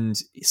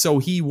 And so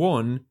he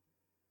won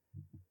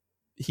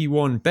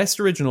Best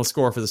Original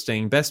Score for The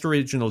Sting, Best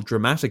Original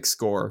Dramatic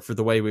Score for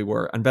The Way We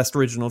Were, and Best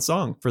Original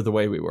Song for The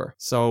Way We Were.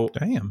 So,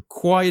 damn,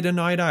 quite a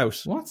night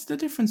out. What's the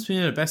difference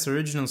between a Best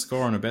Original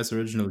Score and a Best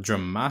Original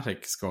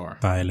Dramatic Score?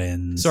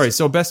 Violins. Sorry,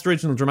 so Best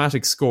Original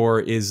Dramatic Score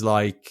is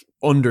like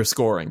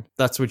underscoring.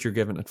 That's what you're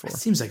giving it for. It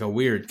seems like a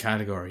weird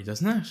category,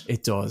 doesn't it?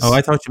 It does. Oh,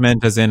 I thought you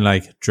meant as in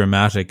like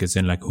dramatic, as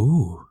in like,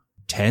 ooh,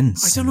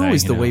 tense. I don't know,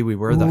 is The Way We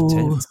Were that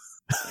tense?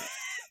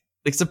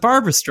 It's a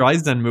Barbra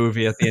Streisand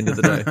movie at the end of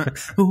the day.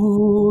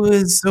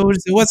 Ooh, so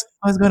what's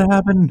going to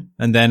happen?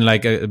 And then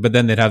but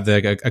then they'd have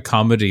a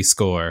comedy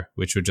score,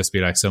 which would just be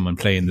like someone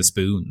playing the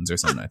spoons or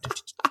something.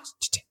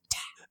 Is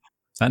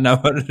that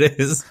not what it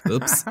is?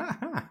 Oops.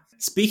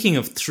 Speaking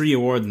of 3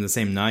 awards in the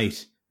same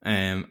night,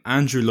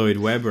 Andrew Lloyd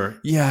Webber,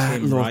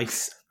 Tim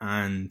Rice,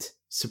 and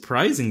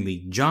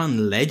surprisingly,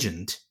 John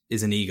Legend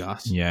is an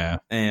EGOT. Yeah.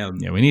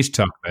 We need to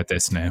talk about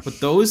this now. But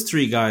those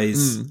 3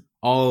 guys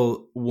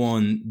all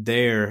won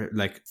their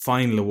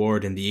final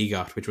award in the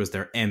EGOT, which was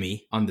their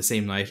Emmy, on the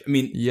same night. I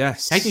mean,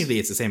 yes, technically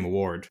it's the same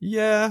award.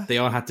 Yeah, they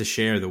all had to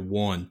share the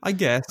one, I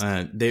guess.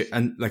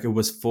 It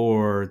was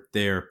for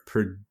their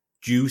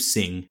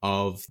producing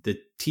of the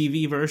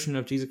TV version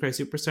of Jesus Christ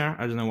Superstar.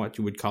 I don't know what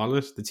you would call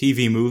it. The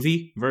TV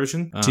movie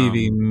version.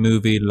 TV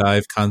movie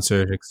live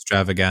concert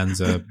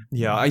extravaganza.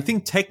 Yeah, I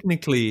think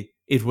technically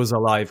it was a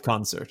live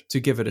concert,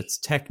 to give it its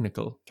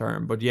technical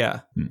term. But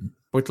yeah.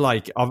 But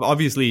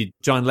obviously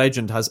John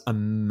Legend has a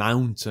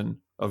mountain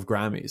of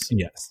Grammys.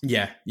 Yes.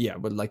 Yeah,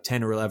 but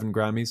 10 or 11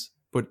 Grammys.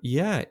 But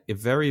yeah,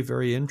 very,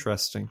 very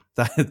interesting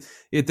that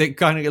they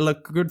kind of a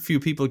good few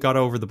people got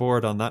over the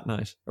board on that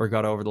night, or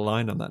got over the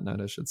line on that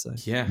night, I should say.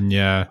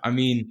 Yeah. I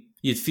mean,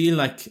 you'd feel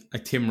like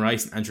Tim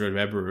Rice and Andrew Lloyd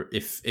Webber,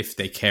 if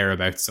they care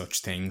about such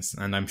things,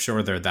 and I'm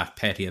sure they're that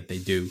petty that they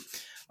do,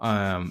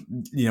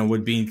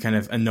 would be kind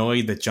of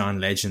annoyed that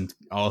John Legend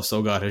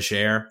also got a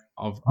share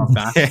of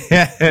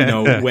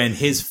that. When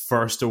his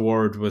first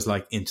award was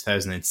in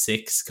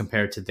 2006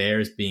 compared to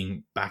theirs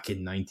being back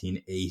in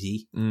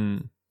 1980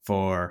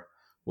 for,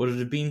 would it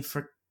have been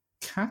for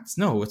Cats?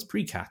 No, it's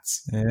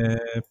pre-Cats.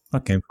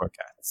 What came for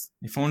Cats?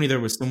 If only there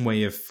was some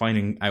way of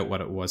finding out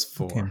what it was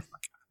for.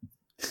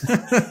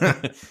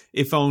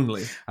 If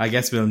only. I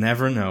guess we'll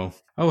never know.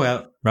 Oh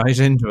well. Right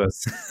into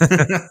us.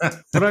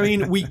 But I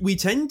mean, we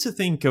tend to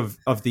think of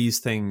these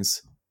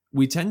things,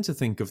 we tend to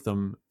think of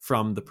them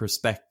from the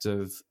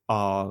perspective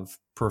of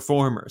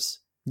performers.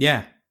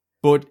 Yeah.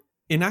 But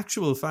in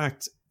actual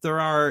fact, there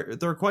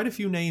are quite a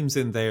few names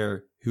in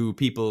there who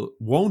people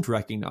won't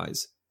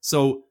recognize.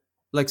 So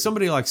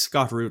somebody like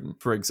Scott Rudin,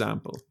 for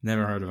example.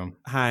 Never heard of him.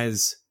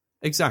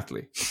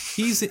 Exactly.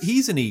 He's an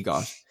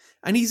EGOT.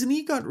 And he's an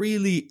EGOT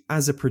really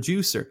as a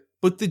producer.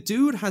 But the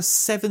dude has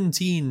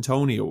 17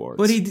 Tony Awards.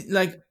 But he,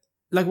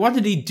 Like, what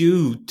did he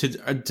do to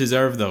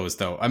deserve those,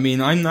 though? I mean,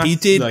 I'm not... He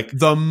did like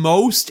the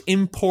most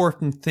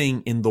important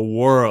thing in the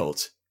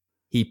world.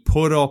 He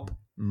put up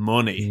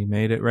money. He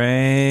made it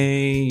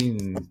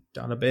rain.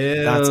 Dollar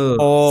bill.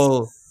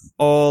 That's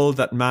all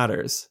that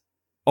matters.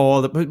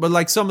 But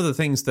like some of the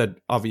things that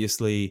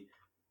obviously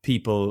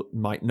people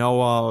might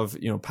know of,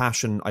 you know,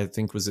 Passion, I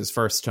think, was his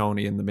first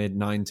Tony in the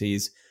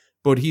mid-90s.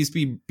 But he's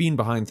been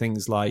behind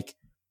things like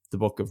The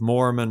Book of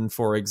Mormon,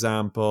 for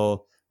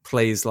example,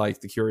 plays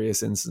like The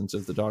Curious Incident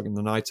of the Dog in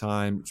the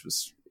Nighttime, which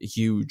was a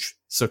huge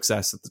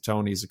success at the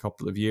Tonys a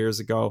couple of years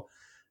ago.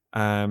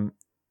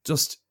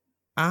 Just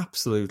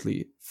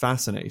absolutely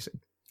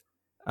fascinating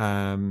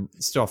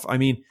stuff. I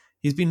mean,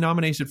 he's been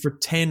nominated for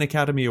 10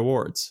 Academy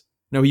Awards.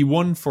 Now, he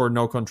won for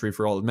No Country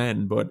for Old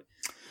Men, but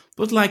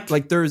like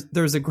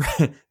there's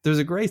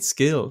a great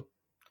skill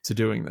to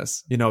doing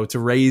this, you know, to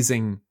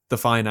raising the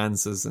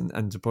finances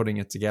and to putting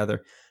it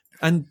together.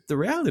 And the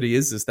reality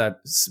is that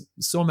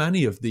so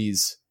many of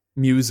these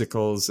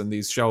musicals and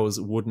these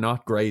shows would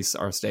not grace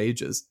our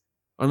stages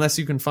unless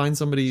you can find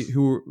somebody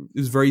who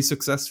is very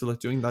successful at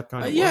doing that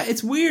kind of work. Yeah,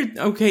 it's weird.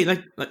 Okay,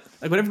 like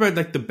whatever about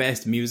like the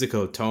best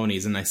musical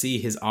Tonys, and I see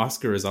his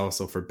Oscar is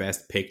also for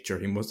Best Picture.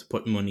 He must have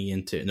put money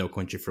into No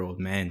Country for Old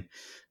Men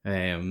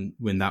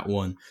when that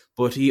won.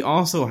 But he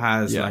also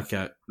has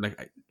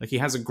he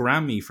has a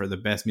Grammy for the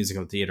Best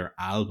Musical Theatre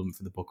Album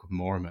for The Book of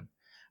Mormon.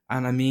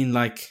 And I mean,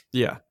 like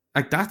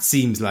that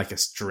seems like a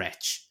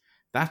stretch.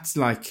 That's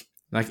like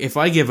if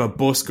I give a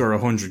busker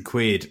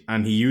 £100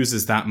 and he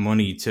uses that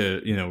money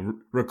to, you know,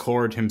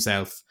 record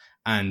himself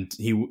and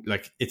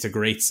it's a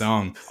great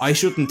song, I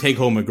shouldn't take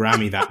home a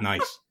Grammy that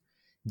night.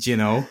 Do you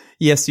know?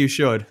 Yes, you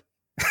should.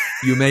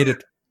 You made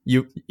it.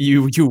 You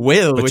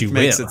will, but which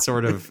makes it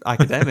sort of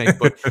academic.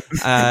 But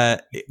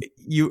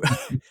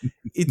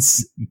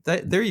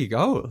there you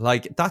go.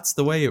 Like, that's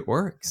the way it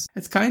works.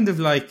 It's kind of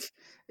like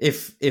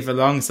if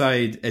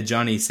alongside a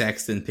Johnny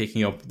Sexton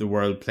picking up the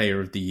World Player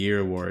of the Year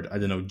award, I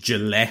don't know,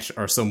 Gillette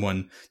or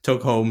someone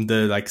took home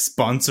the like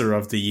Sponsor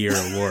of the Year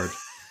award.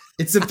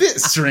 It's a bit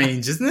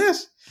strange, isn't it?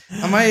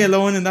 Am I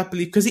alone in that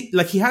belief? Because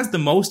he has the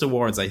most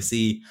awards I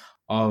see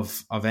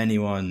of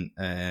anyone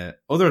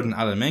other than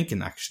Alan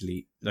Menken,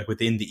 actually, like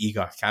within the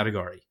EGOT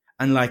category.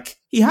 And like,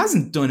 he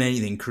hasn't done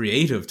anything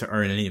creative to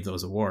earn any of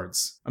those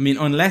awards. I mean,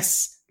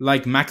 unless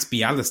like Max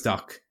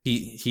Bialystock,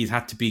 he's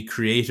had to be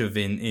creative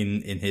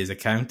in his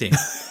accounting.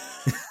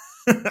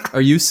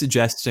 Are you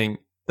suggesting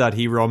that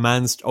he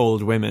romanced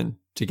old women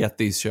to get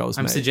these shows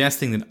made? I'm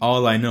suggesting that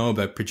all I know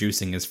about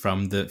producing is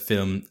from the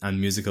film and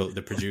musical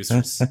The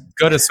Producers.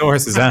 Good a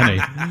source as any.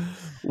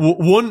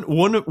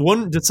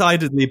 One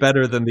decidedly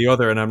better than the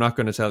other, and I'm not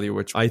going to tell you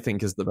which I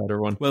think is the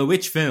better one. Well,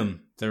 which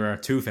film? There are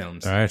two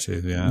films. There are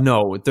two, yeah.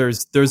 No,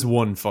 there's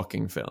one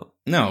fucking film.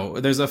 No,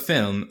 there's a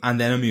film and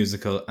then a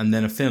musical and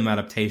then a film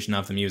adaptation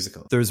of the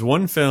musical. There's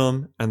one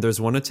film and there's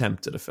one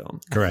attempt at a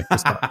film. Correct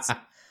response.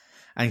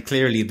 And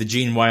clearly the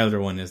Gene Wilder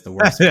one is the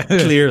worst one.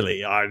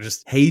 Clearly, I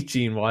just hate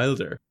Gene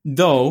Wilder.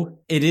 Though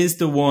it is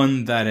the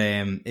one that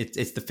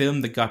it's the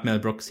film that got Mel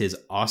Brooks his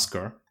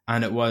Oscar,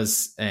 and it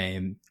was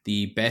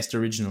the best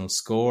original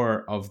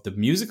score of the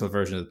musical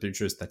version of The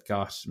Producers that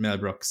got Mel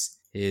Brooks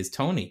his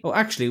Tony. Oh,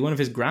 actually, one of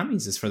his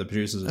Grammys is for The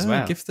Producers as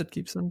well. A gift that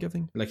keeps on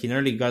giving. Like, he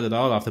nearly got it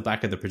all off the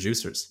back of The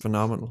Producers.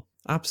 Phenomenal.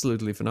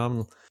 Absolutely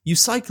phenomenal. You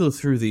cycle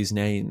through these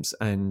names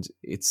and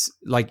it's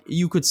like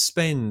you could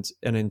spend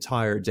an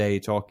entire day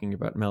talking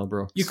about Mel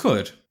Brooks. You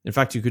could. In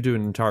fact, you could do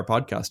an entire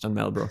podcast on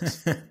Mel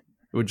Brooks. It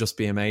would just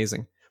be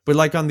amazing. But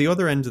like on the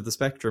other end of the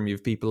spectrum, you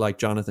have people like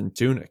Jonathan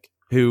Tunick,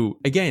 who,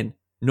 again,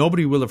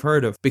 nobody will have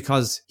heard of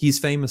because he's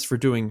famous for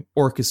doing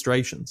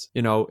orchestrations.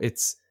 You know,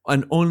 it's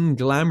an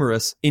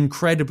unglamorous,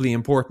 incredibly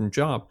important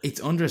job.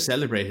 It's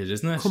under-celebrated,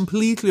 isn't it?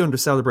 Completely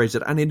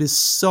under-celebrated, and it is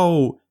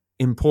so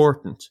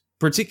important,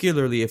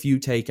 particularly if you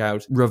take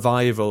out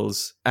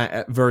revivals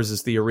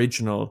versus the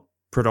original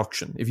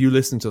production. If you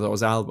listen to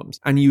those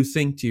albums and you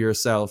think to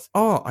yourself,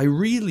 oh, I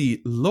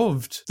really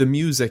loved the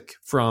music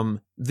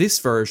from this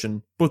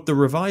version, but the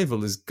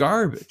revival is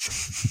garbage.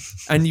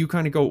 And you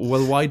kind of go,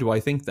 well, why do I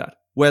think that?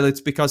 Well,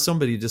 it's because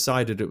somebody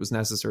decided it was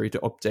necessary to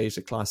update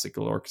a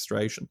classical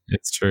orchestration.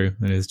 It's true.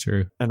 It is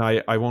true. And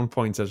I won't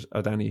point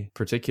at any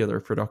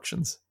particular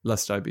productions,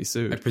 lest I be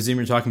sued. I presume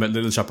you're talking about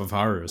Little Shop of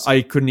Horrors.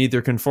 I could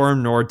neither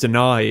confirm nor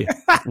deny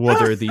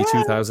whether the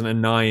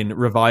 2009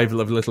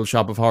 revival of Little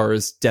Shop of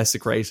Horrors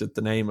desecrated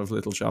the name of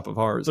Little Shop of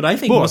Horrors. But I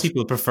think most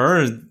people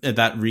prefer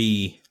that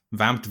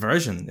revamped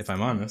version, if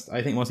I'm honest.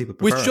 I think most people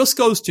prefer Which just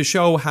goes to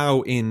show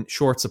how in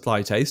short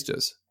supply taste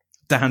is.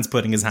 Dan's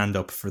putting his hand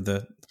up for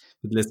the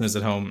listeners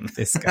at home.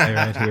 This guy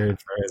right here,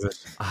 where is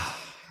it?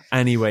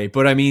 Anyway,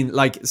 but I mean,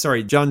 like,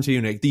 sorry, John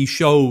Tunick, the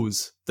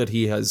shows that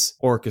he has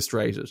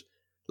orchestrated,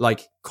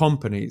 like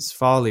Companies,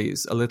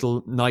 Follies, A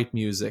Little Night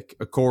Music,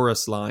 A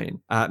Chorus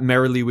Line,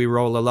 Merrily We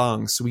Roll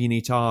Along,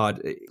 Sweeney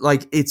Todd,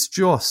 like, it's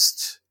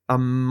just a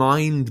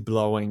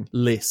mind-blowing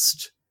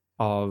list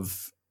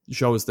of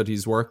shows that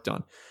he's worked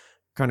on.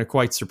 Kind of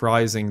quite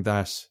surprising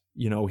that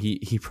you know,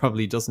 he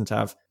probably doesn't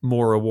have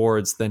more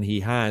awards than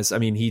he has. I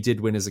mean, he did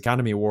win his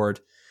Academy Award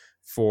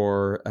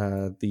for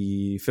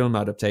the film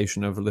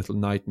adaptation of A Little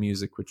Night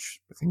Music, which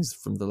I think is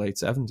from the late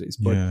 70s.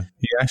 But yeah,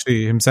 he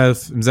actually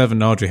himself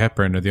and Audrey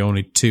Hepburn are the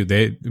only two.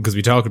 Because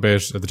we talked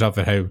about at the top of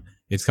it how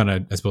it's kind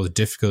of, I suppose,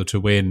 difficult to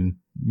win.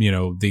 You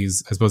know,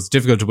 these, I suppose, it's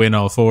difficult to win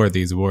all four of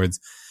these awards.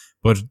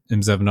 But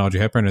himself and Audrey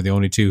Hepburn are the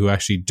only two who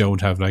actually don't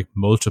have like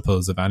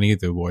multiples of any of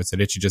the awards. They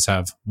literally just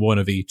have one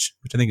of each,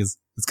 which I think is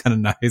kind of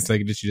nice.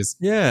 Like literally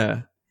just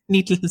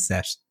neat little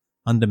set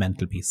on the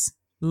mantelpiece.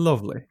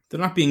 Lovely. They're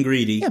not being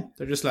greedy. Yeah.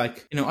 They're just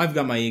like, you know, I've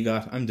got my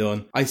EGOT, I'm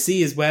done. I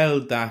see as well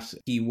that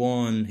he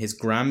won his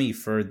Grammy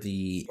for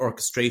the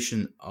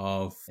orchestration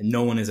of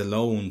No One Is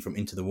Alone from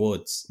Into the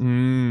Woods,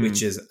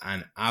 which is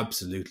an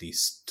absolutely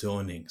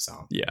stunning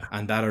song. Yeah.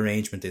 And that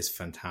arrangement is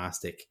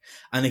fantastic.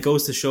 And it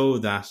goes to show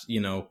that,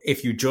 you know,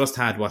 if you just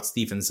had what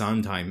Stephen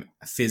Sondheim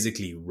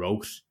physically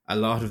wrote, a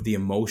lot of the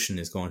emotion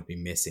is going to be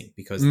missing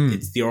because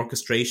it's the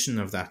orchestration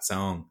of that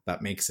song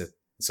that makes it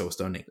so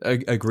stunning.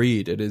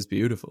 Agreed. It is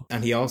beautiful.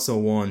 And he also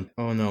won,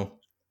 oh no,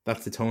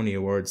 that's the Tony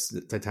Awards,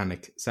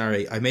 Titanic.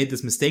 Sorry, I made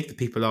this mistake that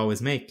people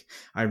always make.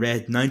 I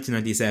read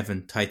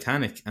 1997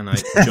 Titanic and I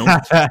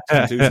jumped to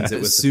conclusions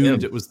it was assumed the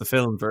film. it was the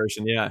film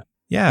version, yeah.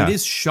 Yeah. It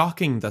is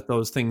shocking that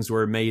those things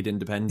were made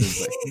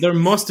independently. There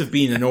must have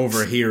been an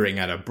overhearing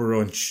at a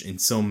brunch in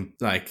some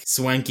like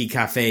swanky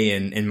cafe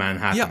in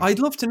Manhattan. Yeah, I'd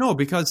love to know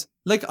because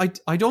like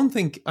I don't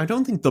think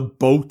the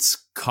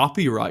boat's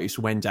copyright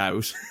went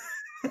out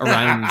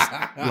around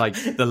like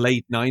the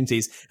late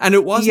 90s, and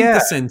it wasn't the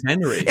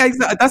centenary. Yeah,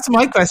 exactly. That's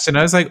my question.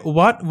 I was like,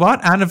 what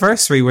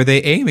anniversary were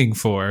they aiming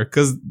for?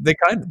 Because they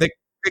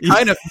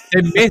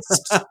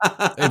missed.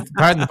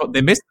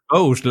 They missed the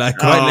boat, like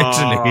quite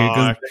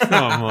literally.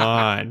 Come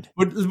on.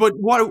 But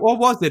what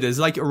was it? Is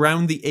like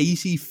around the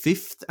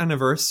 85th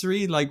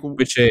anniversary, like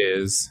which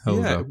is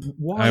hold up.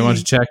 Why? I want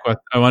to check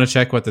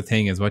what the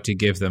thing is. What do you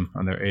give them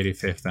on their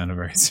 85th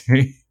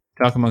anniversary?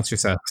 Talk amongst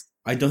yourselves.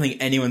 I don't think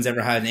anyone's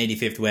ever had an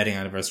 85th wedding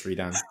anniversary,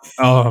 Dan.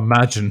 Oh,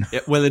 imagine. Yeah,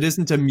 well, it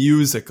isn't a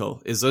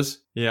musical, is it?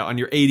 Yeah, on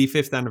your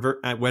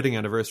 85th wedding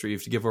anniversary, you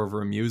have to give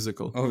over a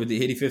musical. Over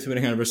the 85th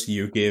wedding anniversary,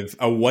 you give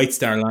a White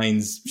Star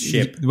Lines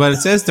ship. Well,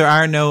 it says there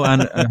are no...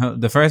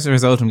 the first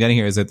result I'm getting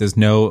here is that there's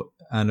no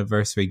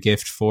anniversary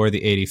gift for the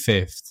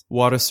 85th.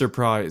 What a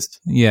surprise.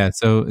 Yeah,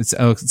 so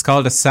it's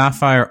called a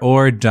sapphire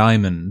or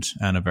diamond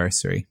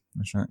anniversary.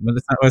 Well,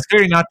 it's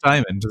clearly not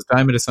diamond. Just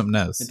diamond is something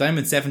else. The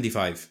diamond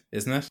 75,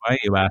 isn't it? Why are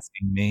you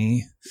asking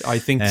me? I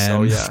think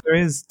so. Yeah,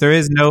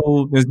 there's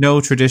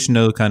no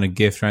traditional kind of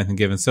gift or anything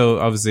given. So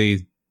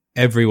obviously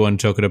everyone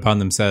took it upon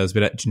themselves.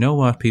 But do you know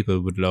what people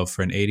would love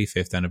for an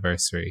 85th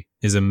anniversary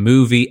is a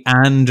movie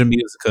and a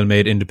musical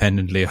made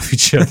independently of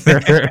each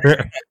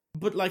other.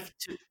 But like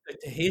to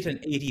hit an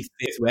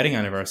 85th wedding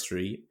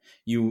anniversary,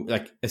 you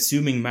like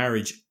assuming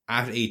marriage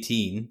at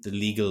 18, the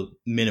legal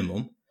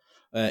minimum.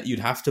 You'd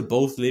have to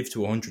both live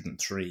to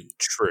 103.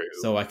 True.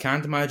 So I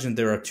can't imagine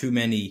there are too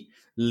many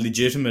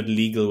legitimate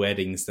legal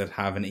weddings that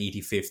have an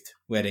 85th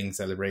wedding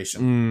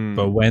celebration.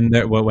 But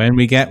when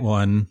we get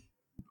one,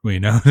 we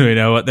know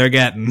what they're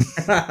getting.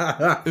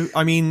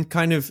 I mean,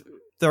 kind of,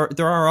 there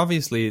are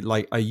obviously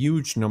like a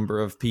huge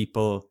number of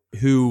people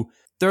who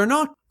they're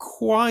not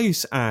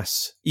quite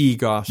at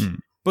EGOT,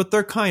 but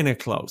they're kind of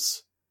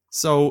close.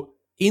 So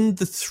in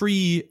the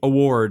 3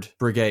 award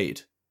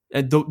brigade,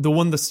 the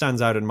one that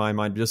stands out in my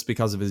mind just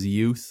because of his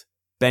youth,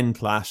 Ben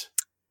Platt.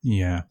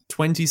 Yeah.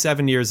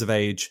 27 years of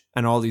age,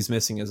 and all he's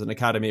missing is an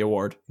Academy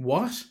Award.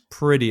 What?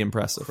 Pretty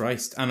impressive.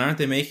 Christ. And aren't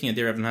they making a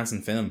Dear Evan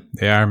Hansen film?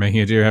 They are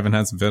making a Dear Evan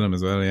Hansen film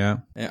as well, yeah.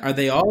 Are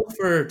they all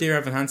for Dear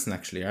Evan Hansen,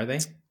 actually, are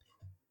they?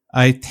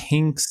 I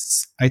think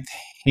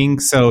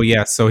so,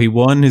 yeah. So he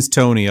won his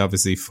Tony,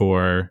 obviously,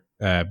 for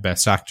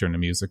Best Actor in a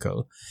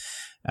Musical.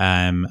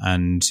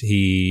 And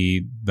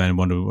he would have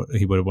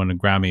won a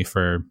Grammy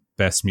for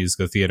Best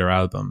Musical Theatre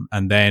Album.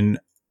 And then,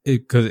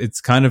 because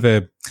it's kind of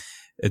a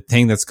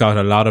thing that's got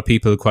a lot of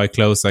people quite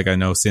close. Like I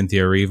know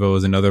Cynthia Erivo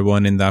is another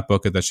one in that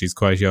bucket, that she's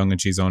quite young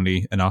and she's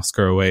only an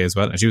Oscar away as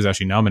well. And she was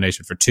actually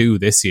nominated for 2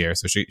 this year.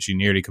 So she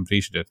nearly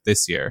completed it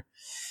this year.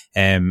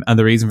 And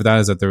the reason for that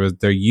is that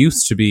there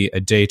used to be a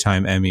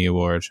daytime Emmy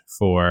Award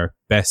for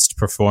best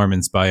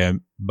performance by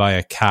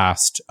a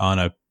cast on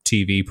a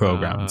TV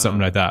program,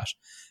 something like that.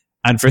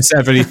 And for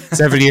several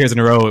years in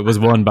a row, it was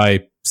won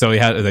by, so he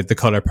had like The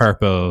Color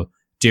Purple,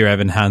 Dear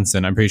Evan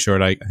Hansen. I'm pretty sure,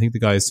 like, I think the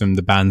guys from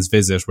The Band's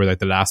Visit were like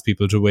the last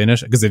people to win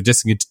it, because they've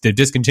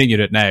discontinued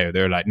it now.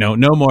 They're like, no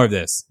more of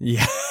this.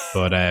 Yeah.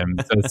 But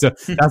so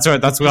that's right.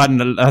 That's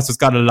what's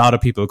got a lot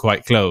of people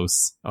quite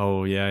close.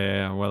 Oh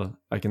yeah. Well,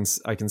 I can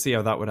see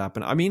how that would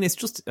happen. I mean, it's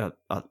just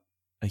a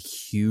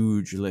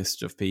huge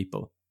list of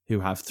people who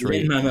have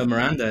 3. Lin-Manuel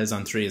Miranda is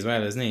on 3 as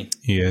well, isn't he?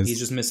 He is. He's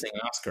just missing an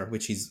Oscar,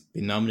 which he's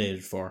been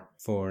nominated for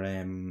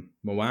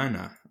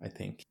Moana, I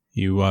think.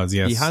 He was,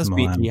 yes. He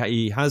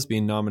has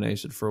been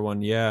nominated for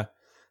one, yeah.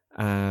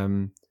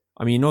 I'm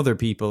I mean, other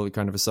people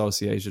kind of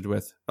associated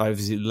with,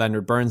 obviously,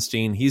 Leonard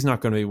Bernstein, he's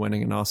not going to be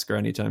winning an Oscar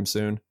anytime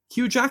soon.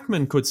 Hugh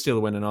Jackman could still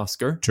win an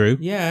Oscar. True.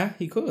 Yeah,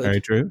 he could. Very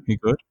true. He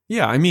could.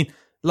 Yeah, I mean,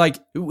 like,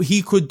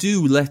 he could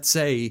do, let's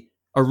say,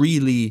 a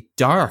really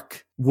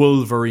dark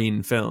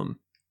Wolverine film,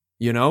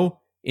 you know,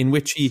 in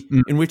which he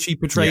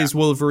portrays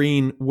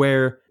Wolverine,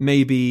 where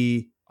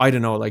maybe, I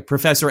don't know, like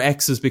Professor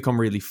X has become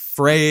really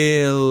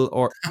frail,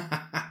 or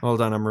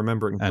hold on, I'm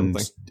remembering something.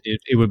 And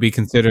it would be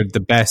considered the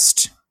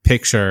best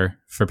picture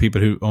for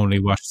people who only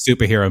watch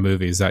superhero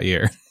movies that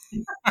year.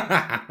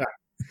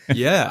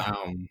 Yeah.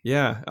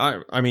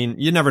 I mean,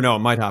 you never know. It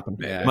might happen.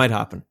 Yeah. It might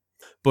happen.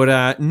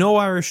 But no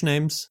Irish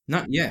names.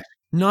 Not yet.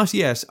 Not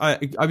yet. I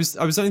was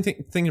only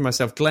thinking to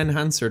myself, Glenn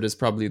Hansard is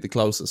probably the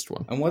closest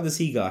one. And what has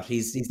he got?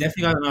 He's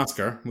definitely got an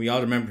Oscar. We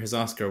all remember his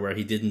Oscar where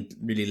he didn't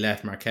really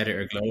let Marquetta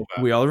or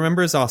Glova. We all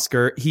remember his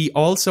Oscar. He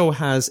also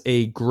has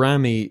a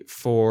Grammy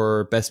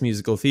for Best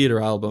Musical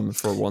Theatre Album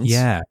for once.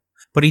 Yeah.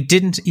 But he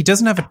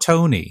doesn't have a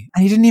Tony,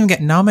 and he didn't even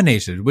get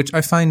nominated, which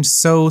I find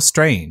so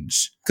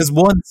strange. Because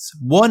once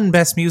won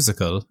Best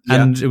Musical,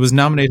 and it was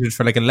nominated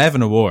for like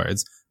 11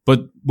 awards,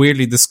 but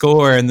weirdly the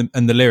score and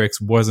the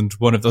lyrics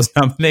wasn't one of those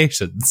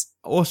nominations.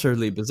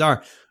 Utterly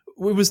bizarre.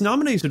 It was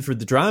nominated for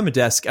the Drama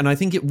Desk, and I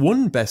think it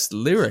won Best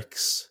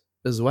Lyrics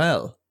as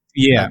well.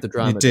 Yeah, at the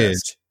Drama it did.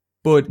 Desk.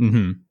 But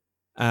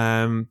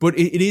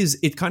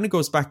it kind of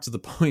goes back to the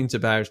point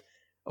about,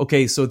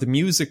 okay, so the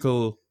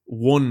musical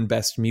won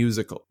Best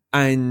Musical,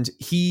 and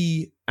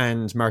he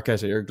and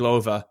Marquetta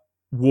Irglova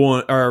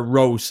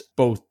wrote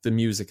both the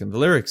music and the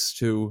lyrics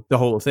to the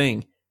whole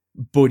thing.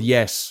 But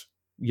yet,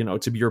 you know,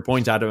 to your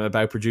point, Adam,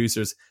 about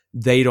producers,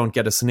 they don't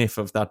get a sniff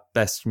of that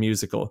Best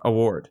Musical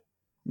award.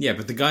 Yeah,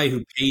 but the guy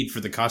who paid for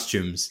the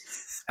costumes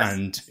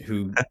and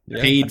who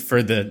paid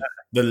for the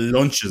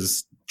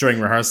lunches during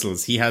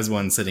rehearsals, he has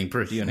one sitting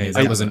pretty on his.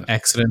 That was an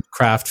excellent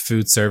craft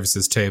food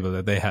services table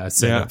that they had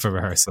set up for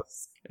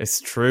rehearsals.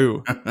 It's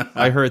true.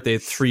 I heard they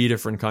had 3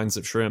 different kinds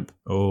of shrimp.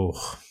 Oh,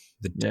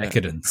 the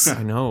decadence.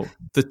 I know.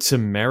 The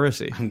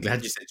temerity. I'm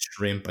glad you said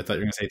shrimp. I thought you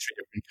were going to say 3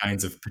 different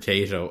kinds of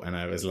potato, and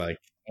I was like,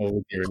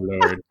 oh dear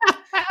Lord.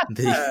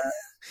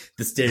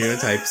 The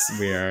stereotypes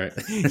we are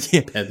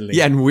peddling.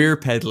 Yeah, and we're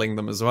peddling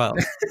them as well.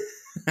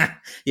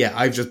 Yeah,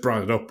 I've just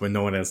brought it up when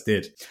no one else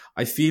did.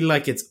 I feel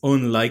like it's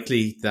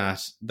unlikely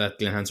that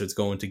Glenn Hansard's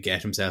going to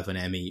get himself an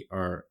Emmy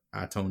or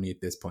a Tony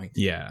at this point.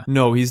 Yeah.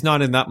 No, he's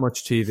not in that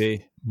much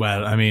TV.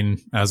 Well, I mean,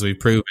 as we've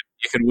proven,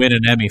 you can win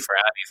an Emmy for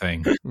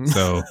anything.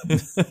 So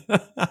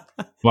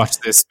watch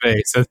this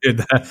space.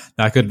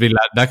 That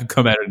could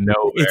come out of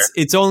nowhere.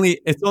 It's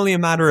only a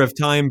matter of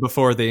time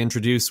before they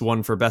introduce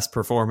one for best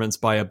performance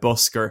by a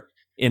busker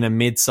in a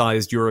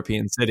mid-sized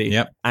European city.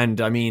 Yep.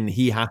 And I mean,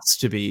 he has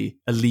to be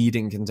a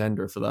leading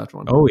contender for that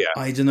one. Oh, yeah.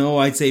 I don't know.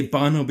 I'd say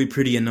Bono will be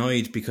pretty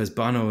annoyed because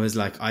Bono is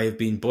like, I have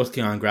been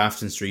busking on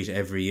Grafton Street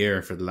every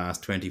year for the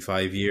last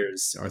 25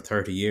 years or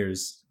 30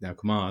 years. Now,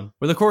 come on.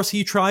 Well, of course,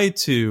 he tried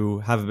to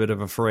have a bit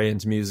of a foray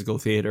into musical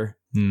theatre.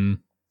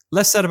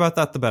 Less said about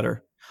that, the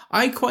better.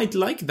 I quite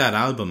like that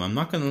album. I'm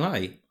not going to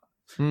lie.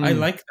 I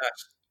like that.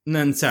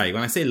 No, sorry,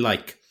 when I say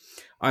like,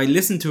 I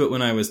listened to it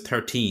when I was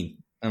 13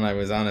 and I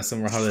was on a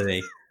summer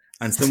holiday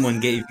and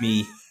someone gave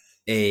me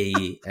a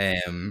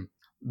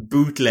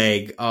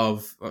bootleg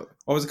of, what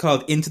was it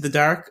called? Into the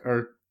Dark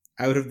or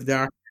Out of the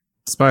Dark?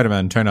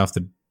 Spider-Man, Turn Off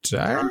the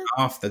Dark? Turn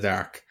Off the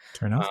Dark.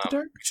 Turn Off the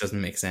Dark? Which doesn't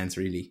make sense,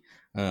 really.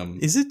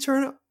 Is it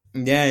Turn Off?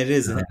 Yeah, it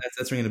is.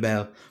 That's ringing a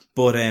bell.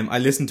 But I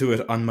listened to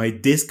it on my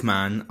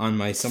Discman on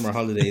my summer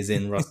holidays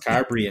in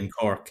Rosscarbery in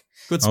Cork.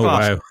 Good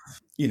spot. Oh, wow.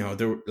 You know,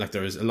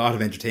 there was a lot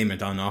of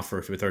entertainment on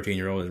offer to a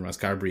 13-year-old in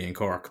Rosscarbery in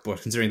Cork.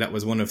 But considering that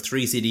was one of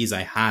 3 CDs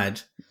I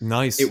had,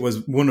 nice. It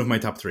was one of my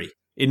top 3.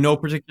 In no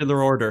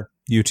particular order.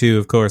 U2,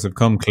 of course, have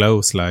come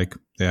close. Like,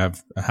 they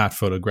have a hat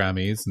full of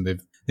Grammys, and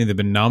they've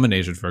been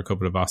nominated for a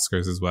couple of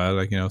Oscars as well.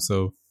 Like, you know,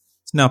 so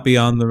it's not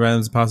beyond the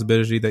realms of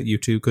possibility that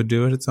U2 could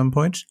do it at some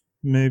point.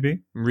 Maybe.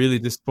 I'm really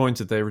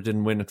disappointed they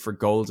didn't win it for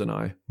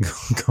GoldenEye.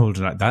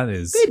 GoldenEye, that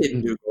is. They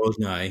didn't do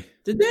GoldenEye,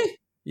 did they?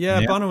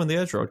 Yeah, Bono and the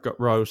Edge wrote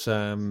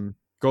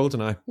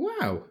GoldenEye.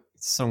 Wow.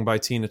 It's sung by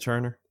Tina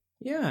Turner.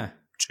 Yeah.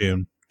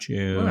 Tune.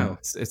 Wow.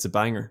 It's a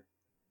banger.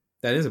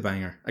 That is a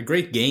banger. A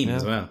great game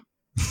as well.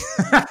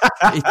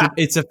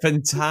 It's a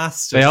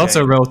fantastic They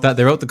also game. wrote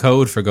the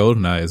code for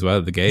GoldenEye as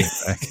well, the game.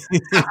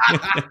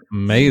 Like.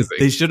 Amazing.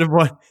 They should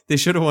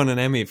have won an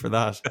Emmy for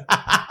that.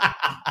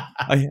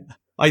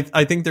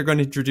 I think they're going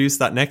to introduce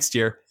that next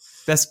year.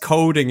 Best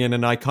coding in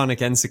an iconic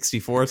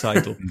N64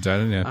 title. I'm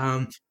telling you.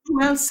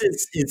 Who else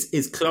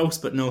is close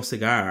but no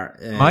cigar?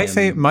 My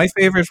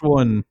favorite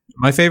one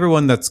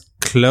that's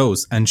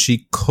close, and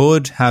she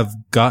could have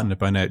gotten it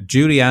by now.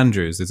 Julie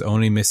Andrews is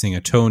only missing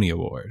a Tony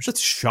Award. That's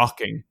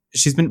shocking.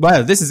 She's been,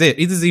 well, this is it.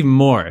 This is even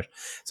more.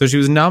 So she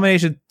was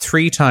nominated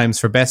 3 times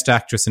for Best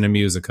Actress in a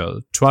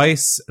Musical.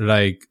 Twice,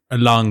 like, a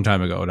long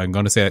time ago. I'm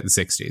going to say like the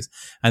 60s.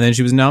 And then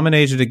she was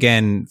nominated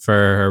again for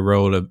her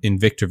role in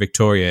Victor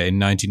Victoria in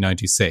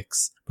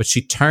 1996. But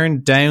she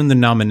turned down the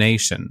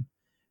nomination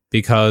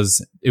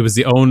because it was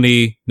the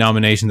only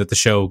nomination that the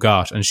show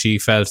got, and she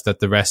felt that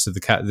the rest of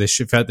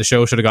the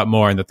show should have got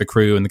more, and that the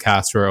crew and the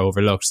cast were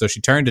overlooked. So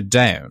she turned it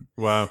down.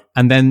 Wow.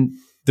 And then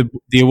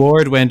the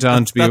award went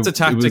on to be... That's a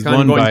tactic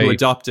I'm going to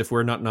adopt if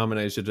we're not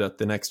nominated at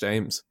the next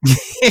Ames.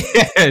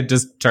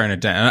 Just turn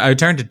it down. I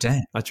turned it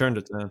down.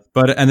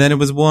 And then it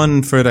was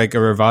won for like a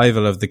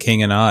revival of The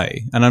King and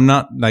I. And I'm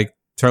not like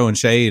throwing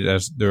shade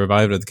at the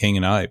revival of The King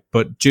and I,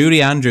 but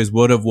Julie Andrews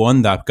would have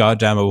won that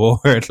goddamn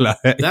award. Like,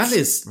 that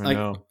is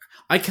like,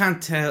 I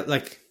can't tell.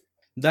 Like,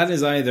 that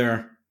is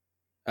either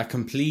a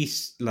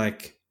complete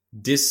like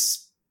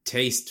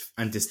distaste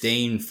and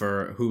disdain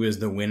for who is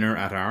the winner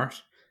at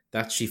art,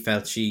 that she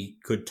felt she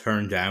could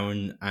turn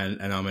down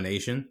a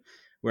nomination,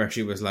 where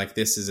she was like,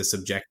 this is a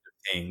subjective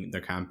thing,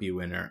 there can't be a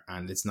winner,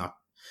 and it's not.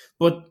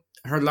 But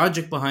her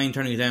logic behind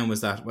turning it down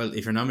was that, well,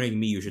 if you're nominating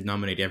me, you should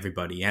nominate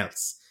everybody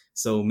else.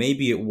 So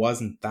maybe it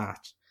wasn't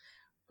that.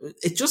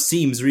 It just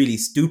seems really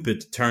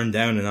stupid to turn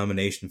down a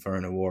nomination for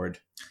an award.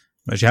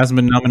 Well, she hasn't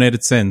been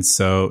nominated since,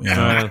 so, you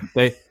know.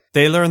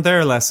 They learned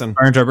their lesson.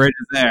 Earned her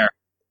bridges there.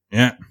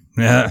 Yeah.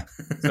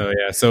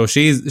 So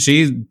she's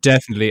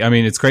definitely, I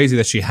mean, it's crazy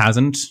that she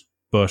hasn't,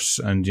 but,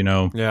 and you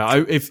know.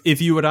 Yeah,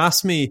 if you would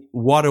ask me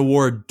what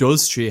award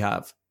does she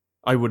have,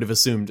 I would have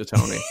assumed a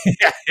Tony.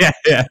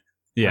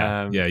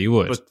 Yeah, you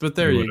would. But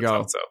there you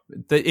go. So.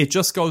 It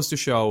just goes to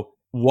show,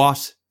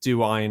 what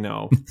do I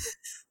know?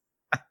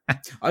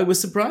 I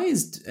was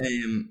surprised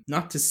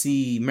not to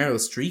see Meryl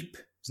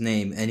Streep's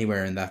name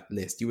anywhere in that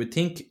list. You would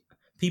think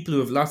people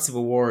who have lots of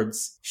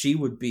awards, she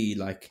would be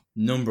like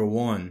number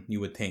one, you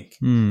would think.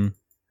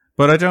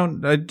 But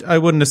I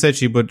wouldn't have said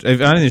she, but if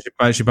anything,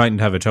 she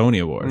mightn't have a Tony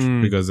Award,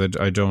 because I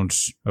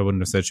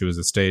wouldn't have said she was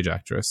a stage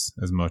actress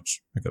as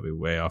much. I could be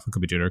way off. I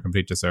could be doing her a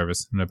complete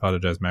disservice, and I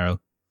apologize, Meryl.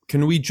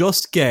 Can we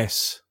just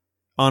get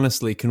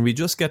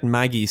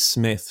Maggie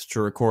Smith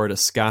to record a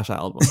scat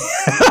album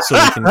so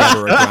we can get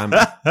her a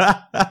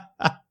Grammy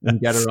and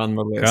get her on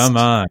the list? Come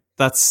on.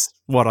 That's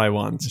what I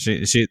want.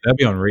 That'd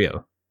be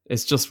unreal.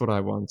 It's just what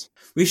I want.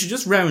 We should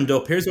just round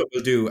up. Here's what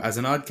we'll do as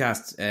an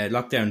Oddcast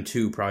Lockdown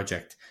 2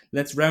 project.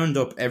 Let's round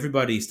up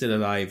everybody still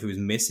alive who's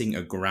missing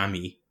a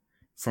Grammy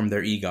from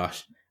their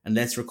EGOT, and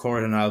let's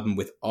record an album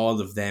with all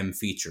of them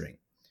featuring.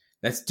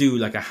 Let's do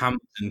like a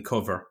Hamilton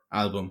cover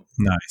album.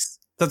 Nice.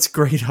 That's a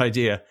great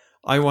idea.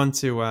 I want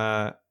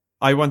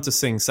to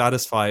sing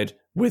Satisfied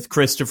with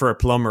Christopher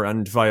Plummer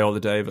and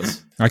Viola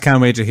Davis. I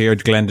can't wait to hear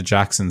Glenda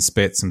Jackson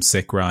spit some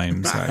sick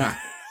rhymes.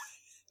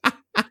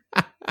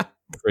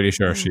 Pretty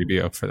sure she'd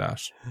be up for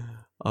that.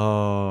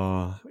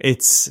 Oh,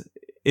 it's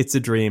a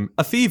dream.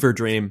 A fever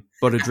dream,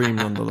 but a dream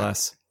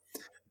nonetheless.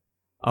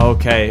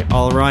 Okay,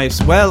 all right.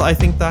 Well, I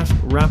think that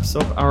wraps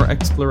up our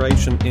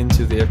exploration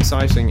into the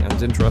exciting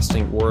and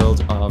interesting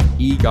world of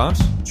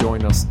EGOT.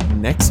 Join us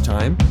next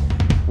time,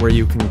 where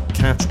you can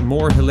catch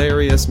more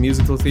hilarious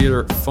musical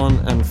theatre fun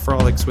and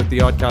frolics with The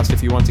Oddcast.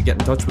 If you want to get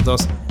in touch with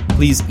us,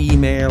 please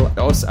email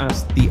us at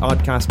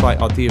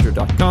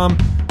theoddcastbyoddtheatre.com,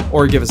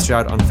 or give us a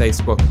shout on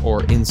Facebook or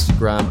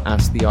Instagram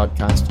at The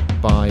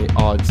Oddcast by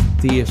Odd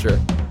Theatre.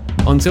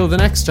 Until the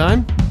next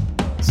time,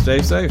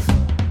 stay safe.